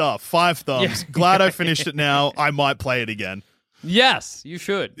 good stuff. 5 thumbs. Yeah. Glad I finished it now. I might play it again. Yes, you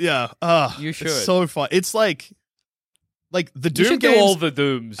should. Yeah. You should. It's so fun. It's like the You Doom should games do all the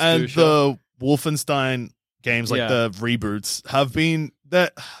Dooms. and Dusha. the Wolfenstein games, like Yeah. the reboots, have been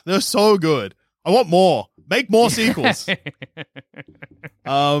they're so good. I want more. Make more sequels.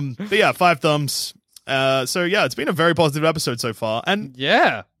 But yeah, 5 thumbs. So yeah, it's been a very positive episode so far. And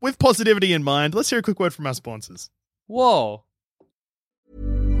Yeah. with positivity in mind, let's hear a quick word from our sponsors. Whoa.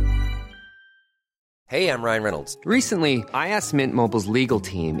 Hey, I'm Ryan Reynolds. Recently, I asked Mint Mobile's legal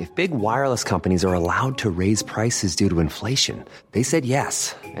team if big wireless companies are allowed to raise prices due to inflation. They said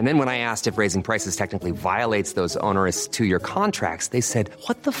yes. And then when I asked if raising prices technically violates those onerous 2-year contracts, they said,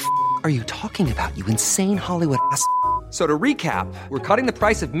 "What the f*** are you talking about, you insane Hollywood ass?" So to recap, we're cutting the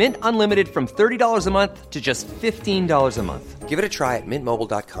price of Mint Unlimited from $30 a month to just $15 a month. Give it a try at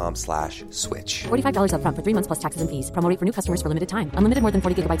mintmobile.com/switch. $45 up front for 3 months plus taxes and fees. Promo rate for new customers for limited time. Unlimited more than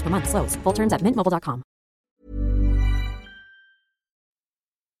 40 gigabytes per month. Slows full terms at mintmobile.com.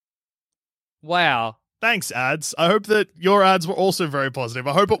 Wow. Thanks, ads. I hope that your ads were also very positive.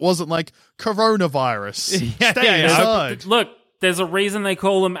 I hope it wasn't like coronavirus. Yeah, Stay yeah. inside. Look, there's a reason they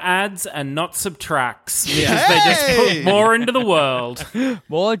call them ads and not subtracts. Yeah. Because they just put more into the world.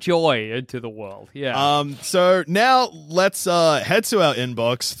 More joy into the world. Yeah. So now let's head to our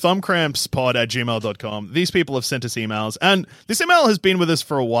inbox, thumbcrampspod@gmail.com. These people have sent us emails, and this email has been with us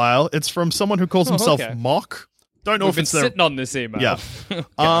for a while. It's from someone who calls himself okay. Mock. Don't know We've if been it's their... sitting on this email. Yeah.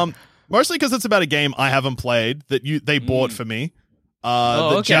 Mostly because it's about a game I haven't played that they bought for me.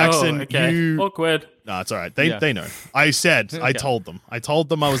 That Jackson, you... Awkward. No, it's all right. They know. I told them.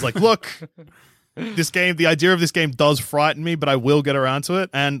 I was like, look, this game, the idea of this game does frighten me, but I will get around to it.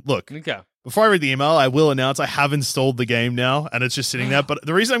 And look, before I read the email, I will announce I have installed the game now, and it's just sitting there. But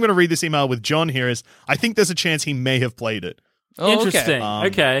the reason I'm going to read this email with John here is I think there's a chance he may have played it. Interesting.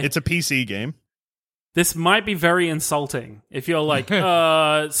 Okay. It's a PC game. This might be very insulting if you're like,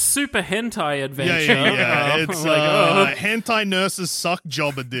 super hentai adventure. Yeah. It's like Hentai Nurses Suck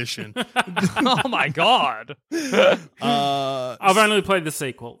Job Edition. Oh my god. I've only played the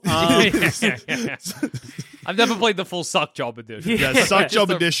sequel. Yeah. I've never played the full Suck Job edition. Yeah, Suck Job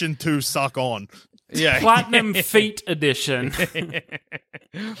Edition to Suck On. Yeah. Platinum Feet Edition.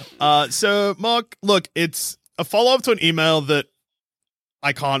 So, Mark, look, it's a follow-up to an email that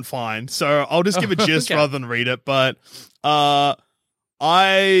I can't find, so I'll just give a gist rather than read it. But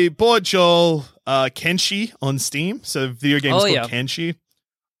I bought Joel Kenshi on Steam, so video game's called Kenshi.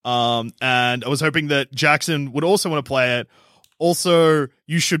 And I was hoping that Jackson would also want to play it. Also,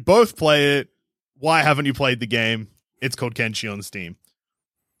 you should both play it. Why haven't you played the game? It's called Kenshi on Steam.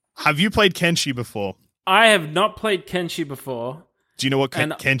 Have you played Kenshi before? I have not played Kenshi before. Do you know what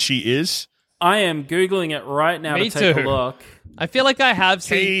Kenshi is? I am Googling it right now to take a look. I feel like I have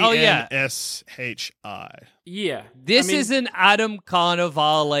seen... Oh, yeah. K-N-S-H-I. Yeah. This is an Adam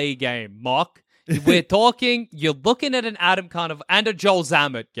Carnivale game, Mock. We're talking... You're looking at an Adam Carnivale and a Joel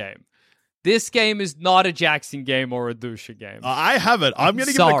Zammett game. This game is not a Jackson game or a Dusha game. I have it. I'm going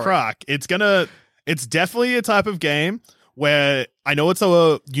to give it a crack. It's definitely a type of game where I know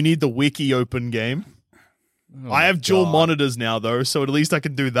you need the wiki open game. Oh I have dual monitors now, though, so at least I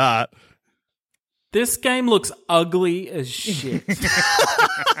can do that. This game looks ugly as shit.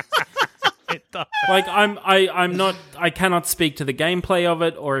 Like I cannot speak to the gameplay of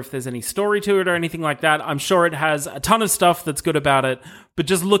it or if there's any story to it or anything like that. I'm sure it has a ton of stuff that's good about it, but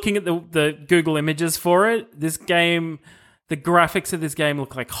just looking at the Google images for it, this game, the graphics of this game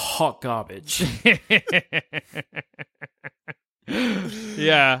look like hot garbage.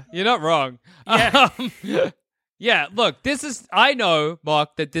 Yeah, you're not wrong. Yeah. Yeah, look, I know,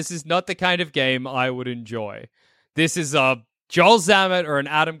 Mark, that this is not the kind of game I would enjoy. This is a Joel Zammett or an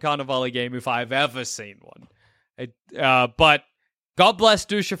Adam Carnivale game if I've ever seen one. But God bless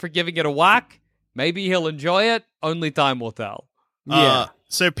Dusha for giving it a whack. Maybe he'll enjoy it. Only time will tell. Yeah.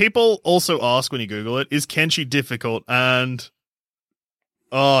 So people also ask when you Google it, is Kenshi difficult? And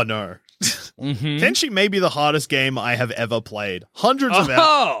oh no. Kenshi may be the hardest game I have ever played. Hundreds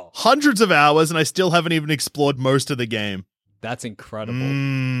of hours, and I still haven't even explored most of the game. That's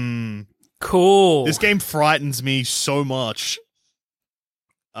incredible. Cool. This game frightens me so much.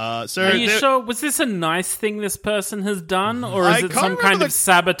 Are you sure? Was this a nice thing this person has done, or is it some kind of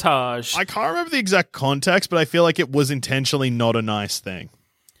sabotage? I can't remember the exact context, but I feel like it was intentionally not a nice thing.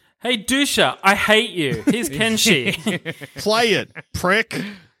 Hey, Dusha, I hate you. Here's Kenshi. Play it, prick.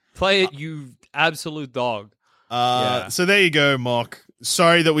 Play it, you absolute dog. So there you go, Mock.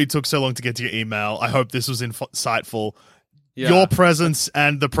 Sorry that we took so long to get to your email. I hope this was insightful. Yeah. Your presence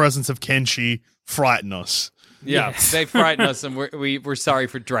and the presence of Kenshi frighten us. Yeah, yes. They frighten us, and we're sorry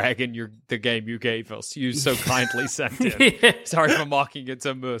for dragging the game you gave us. You so kindly sent in. Yeah. Sorry for mocking it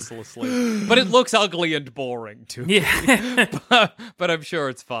so mercilessly. But it looks ugly and boring, too. Yeah. but I'm sure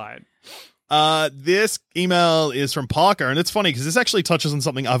it's fine. This email is from Parker, and it's funny because this actually touches on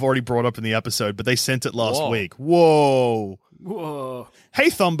something I've already brought up in the episode, but they sent it last week. Whoa. Hey,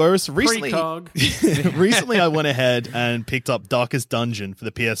 Thumbos. Recently I went ahead and picked up Darkest Dungeon for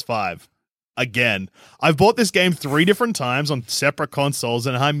the PS5. Again, I've bought this game 3 different times on separate consoles,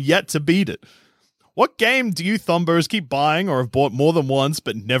 and I'm yet to beat it. What game do you Thumbos keep buying or have bought more than once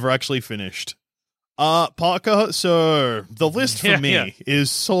but never actually finished? Parker, so the list for me is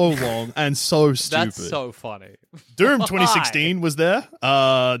so long and so stupid. That's so funny. Doom 2016 was there.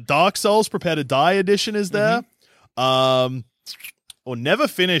 Dark Souls Prepare to Die edition is there. Or never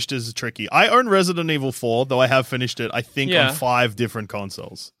finished is tricky. I own Resident Evil 4, though I have finished it, I think, on 5 different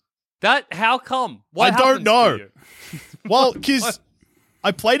consoles. How come? I don't know. Well, because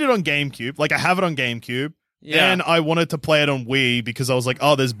I played it on GameCube. Like, I have it on GameCube. Yeah. Then I wanted to play it on Wii because I was like,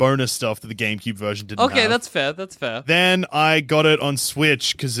 oh, there's bonus stuff that the GameCube version didn't have. Okay, that's fair. That's fair. Then I got it on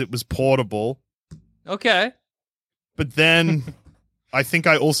Switch because it was portable. Okay. But then I think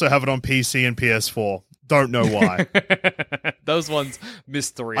I also have it on PC and PS4. Don't know why. Those ones,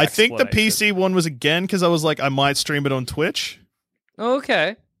 mystery. I think the PC one was again because I was like, I might stream it on Twitch.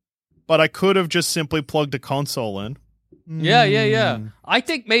 Okay. But I could have just simply plugged a console in. Yeah. I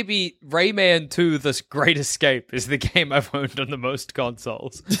think maybe Rayman 2: The Great Escape is the game I've owned on the most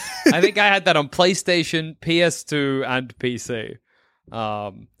consoles. I think I had that on PlayStation, PS2, and PC.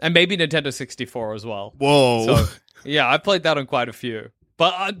 And maybe Nintendo 64 as well. Whoa. So, yeah, I played that on quite a few.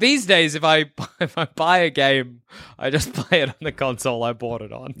 But these days, if I buy a game, I just play it on the console I bought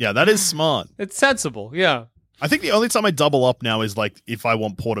it on. Yeah, that is smart. It's sensible, yeah. I think the only time I double up now is like if I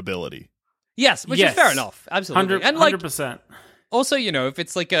want portability. Yes, which is fair enough. Absolutely. 100%. Also, you know, if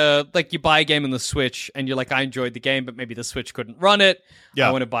it's like you buy a game on the Switch and you're like, I enjoyed the game, but maybe the Switch couldn't run it. Yeah.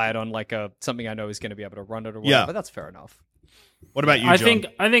 I want to buy it on like something I know is going to be able to run it or whatever. Yeah. But that's fair enough. What about you, John?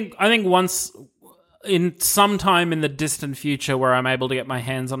 I think once in some time in the distant future where I'm able to get my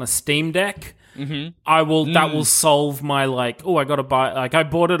hands on a Steam Deck, that will solve my I got to buy, like I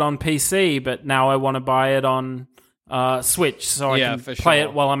bought it on PC, but now I want to buy it on Switch so I can play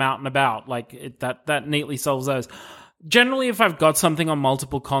it while I'm out and about. Like that neatly solves those. Generally, if I've got something on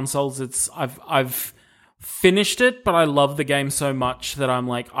multiple consoles, I've finished it, but I love the game so much that I'm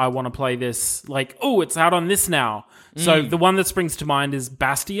like, I want to play this. Like, oh, it's out on this now. So the one that springs to mind is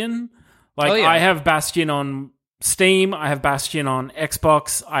Bastion. I have Bastion on Steam, I have Bastion on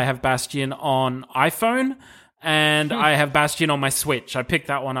Xbox, I have Bastion on iPhone, and I have Bastion on my Switch. I picked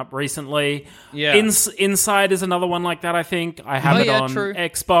that one up recently. Yeah. Inside is another one like that, I think. I have it on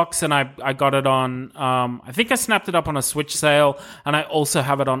Xbox, and I got it on... I think I snapped it up on a Switch sale, and I also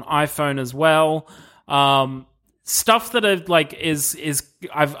have it on iPhone as well. Stuff that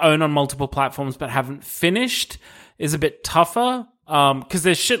I've owned on multiple platforms but haven't finished is a bit tougher. because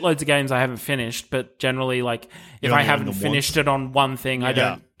there's shitloads of games I haven't finished, but generally, like, if I haven't finished it on one thing, I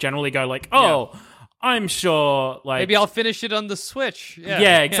don't generally go like, I'm sure, like... Maybe I'll finish it on the Switch.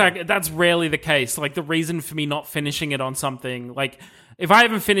 Yeah, exactly. That's rarely the case. Like, the reason for me not finishing it on something, like, if I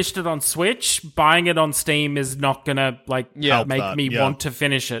haven't finished it on Switch, buying it on Steam is not gonna, like, make me want to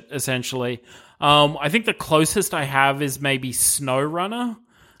finish it, essentially. I think the closest I have is maybe SnowRunner.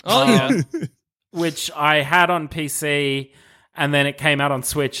 Which I had on PC... And then it came out on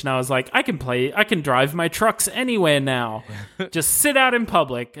Switch, and I was like, I can drive my trucks anywhere now. Just sit out in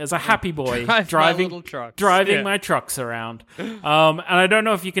public as a happy boy, driving my trucks around. And I don't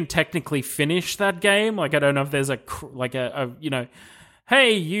know if you can technically finish that game. Like, I don't know if there's a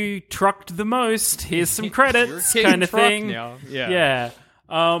hey, you trucked the most, here's some credits kind of thing. Now.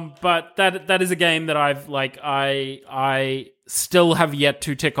 But that is a game that I still have yet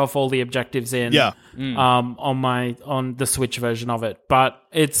to tick off all the objectives in on the Switch version of it. But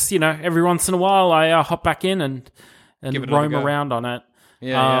it's, every once in a while I hop back in and roam around on it.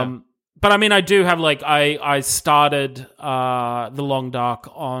 But I mean, I do have I started The Long Dark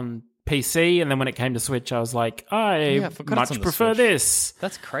on PC, and then when it came to Switch, I was like, I much prefer this.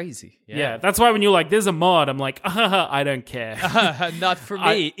 That's crazy. Yeah, that's why when you're like, there's a mod, I'm like, I don't care. Not for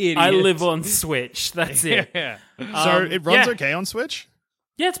me, idiot. I live on Switch. That's it. So it runs okay on Switch?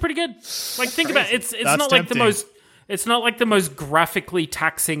 Yeah, it's pretty good. Like, think about it. It's not tempting. Like the most. It's not like the most graphically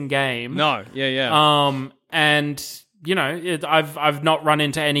taxing game. No. Yeah. And I've not run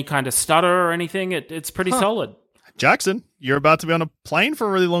into any kind of stutter or anything. It's pretty solid. Jackson, you're about to be on a plane for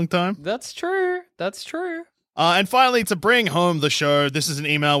a really long time. That's true. And finally, to bring home the show, this is an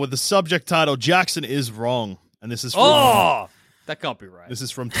email with the subject title, Jackson is wrong. And this is from... that can't be right. This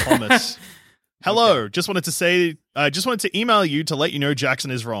is from Thomas. Hello, just wanted to email you to let you know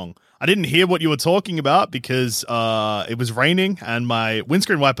Jackson is wrong. I didn't hear what you were talking about because it was raining and my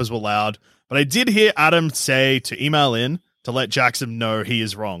windscreen wipers were loud, but I did hear Adam say to email in to let Jackson know he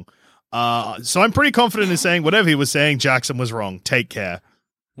is wrong. So I'm pretty confident in saying whatever he was saying, Jackson was wrong. Take care.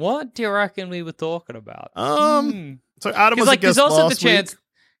 What do you reckon we were talking about? So Adam was there's also the chance,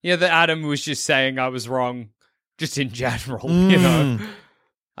 that Adam was just saying I was wrong, just in general.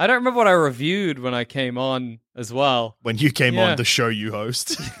 I don't remember what I reviewed when I came on as well. When you came on the show you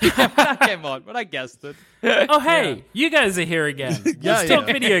host. When I came on, but I guessed it. Oh, hey, you guys are here again. Let's talk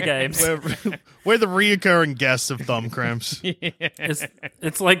video games. We're the reoccurring guests of Thumb Cramps.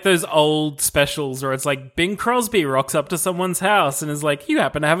 It's like those old specials where it's like Bing Crosby rocks up to someone's house and is like, you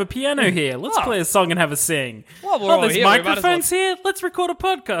happen to have a piano here. Let's play a song and have a sing. There's microphones here. Let's record a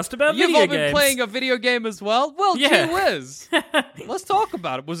podcast about video games. You've all been playing a video game as well? Well, gee whiz. Let's talk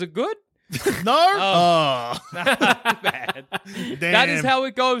about it. Was it good? No? Bad. That is how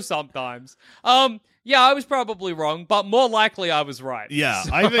it goes sometimes. I was probably wrong, but more likely I was right. Yeah,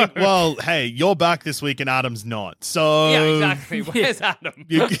 I think, hey, you're back this week and Adam's not. So yeah, exactly. Where's Adam?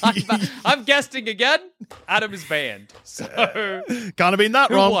 I'm guessing again. Adam is banned. So can't have been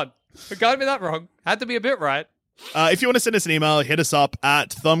that wrong. Won? It can't have been that wrong. Had to be a bit right. If you want to send us an email, hit us up at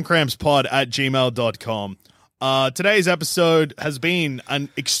thumbcrampspod@gmail.com. Today's episode has been an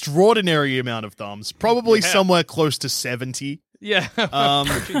extraordinary amount of thumbs, probably somewhere close to 70. Yeah,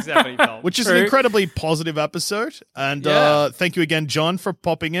 which is an incredibly positive episode. And thank you again, John, for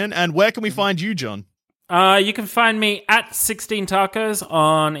popping in. And where can we find you, John? You can find me at 16 Tacos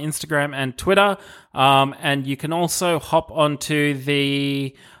on Instagram and Twitter. And you can also hop onto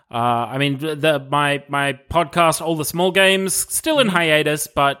the my podcast, All the Small Games, still in hiatus,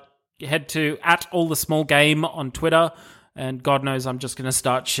 but head to @allthesmallgame on Twitter. And God knows I'm just going to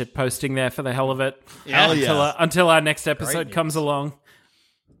start shit posting there for the hell of it. Until our next episode comes along.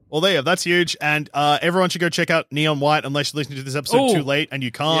 Well, there you go. That's huge. And everyone should go check out Neon White unless you're listening to this episode too late and you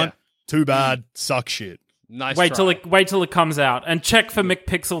can't. Too bad. Suck shit. Nice. Wait till it comes out. And check for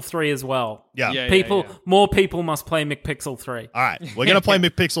McPixel 3 as well. Yeah. More people must play McPixel 3. All right. We're going to play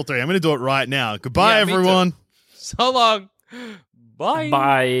McPixel 3. I'm going to do it right now. Goodbye, everyone. So long. Bye.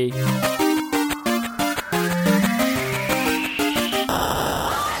 Bye.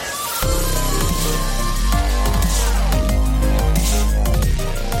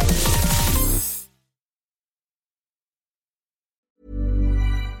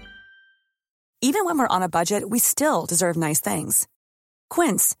 Even when we're on a budget, we still deserve nice things.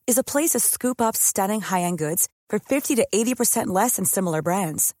 Quince is a place to scoop up stunning high-end goods for 50 to 80% less than similar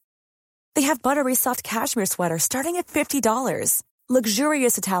brands. They have buttery soft cashmere sweaters starting at $50,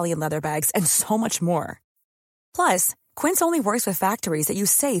 luxurious Italian leather bags, and so much more. Plus, Quince only works with factories that use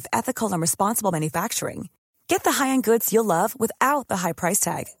safe, ethical, and responsible manufacturing. Get the high-end goods you'll love without the high price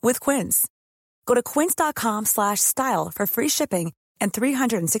tag with Quince. Go to quince.com/style for free shipping and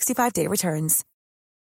 365-day returns.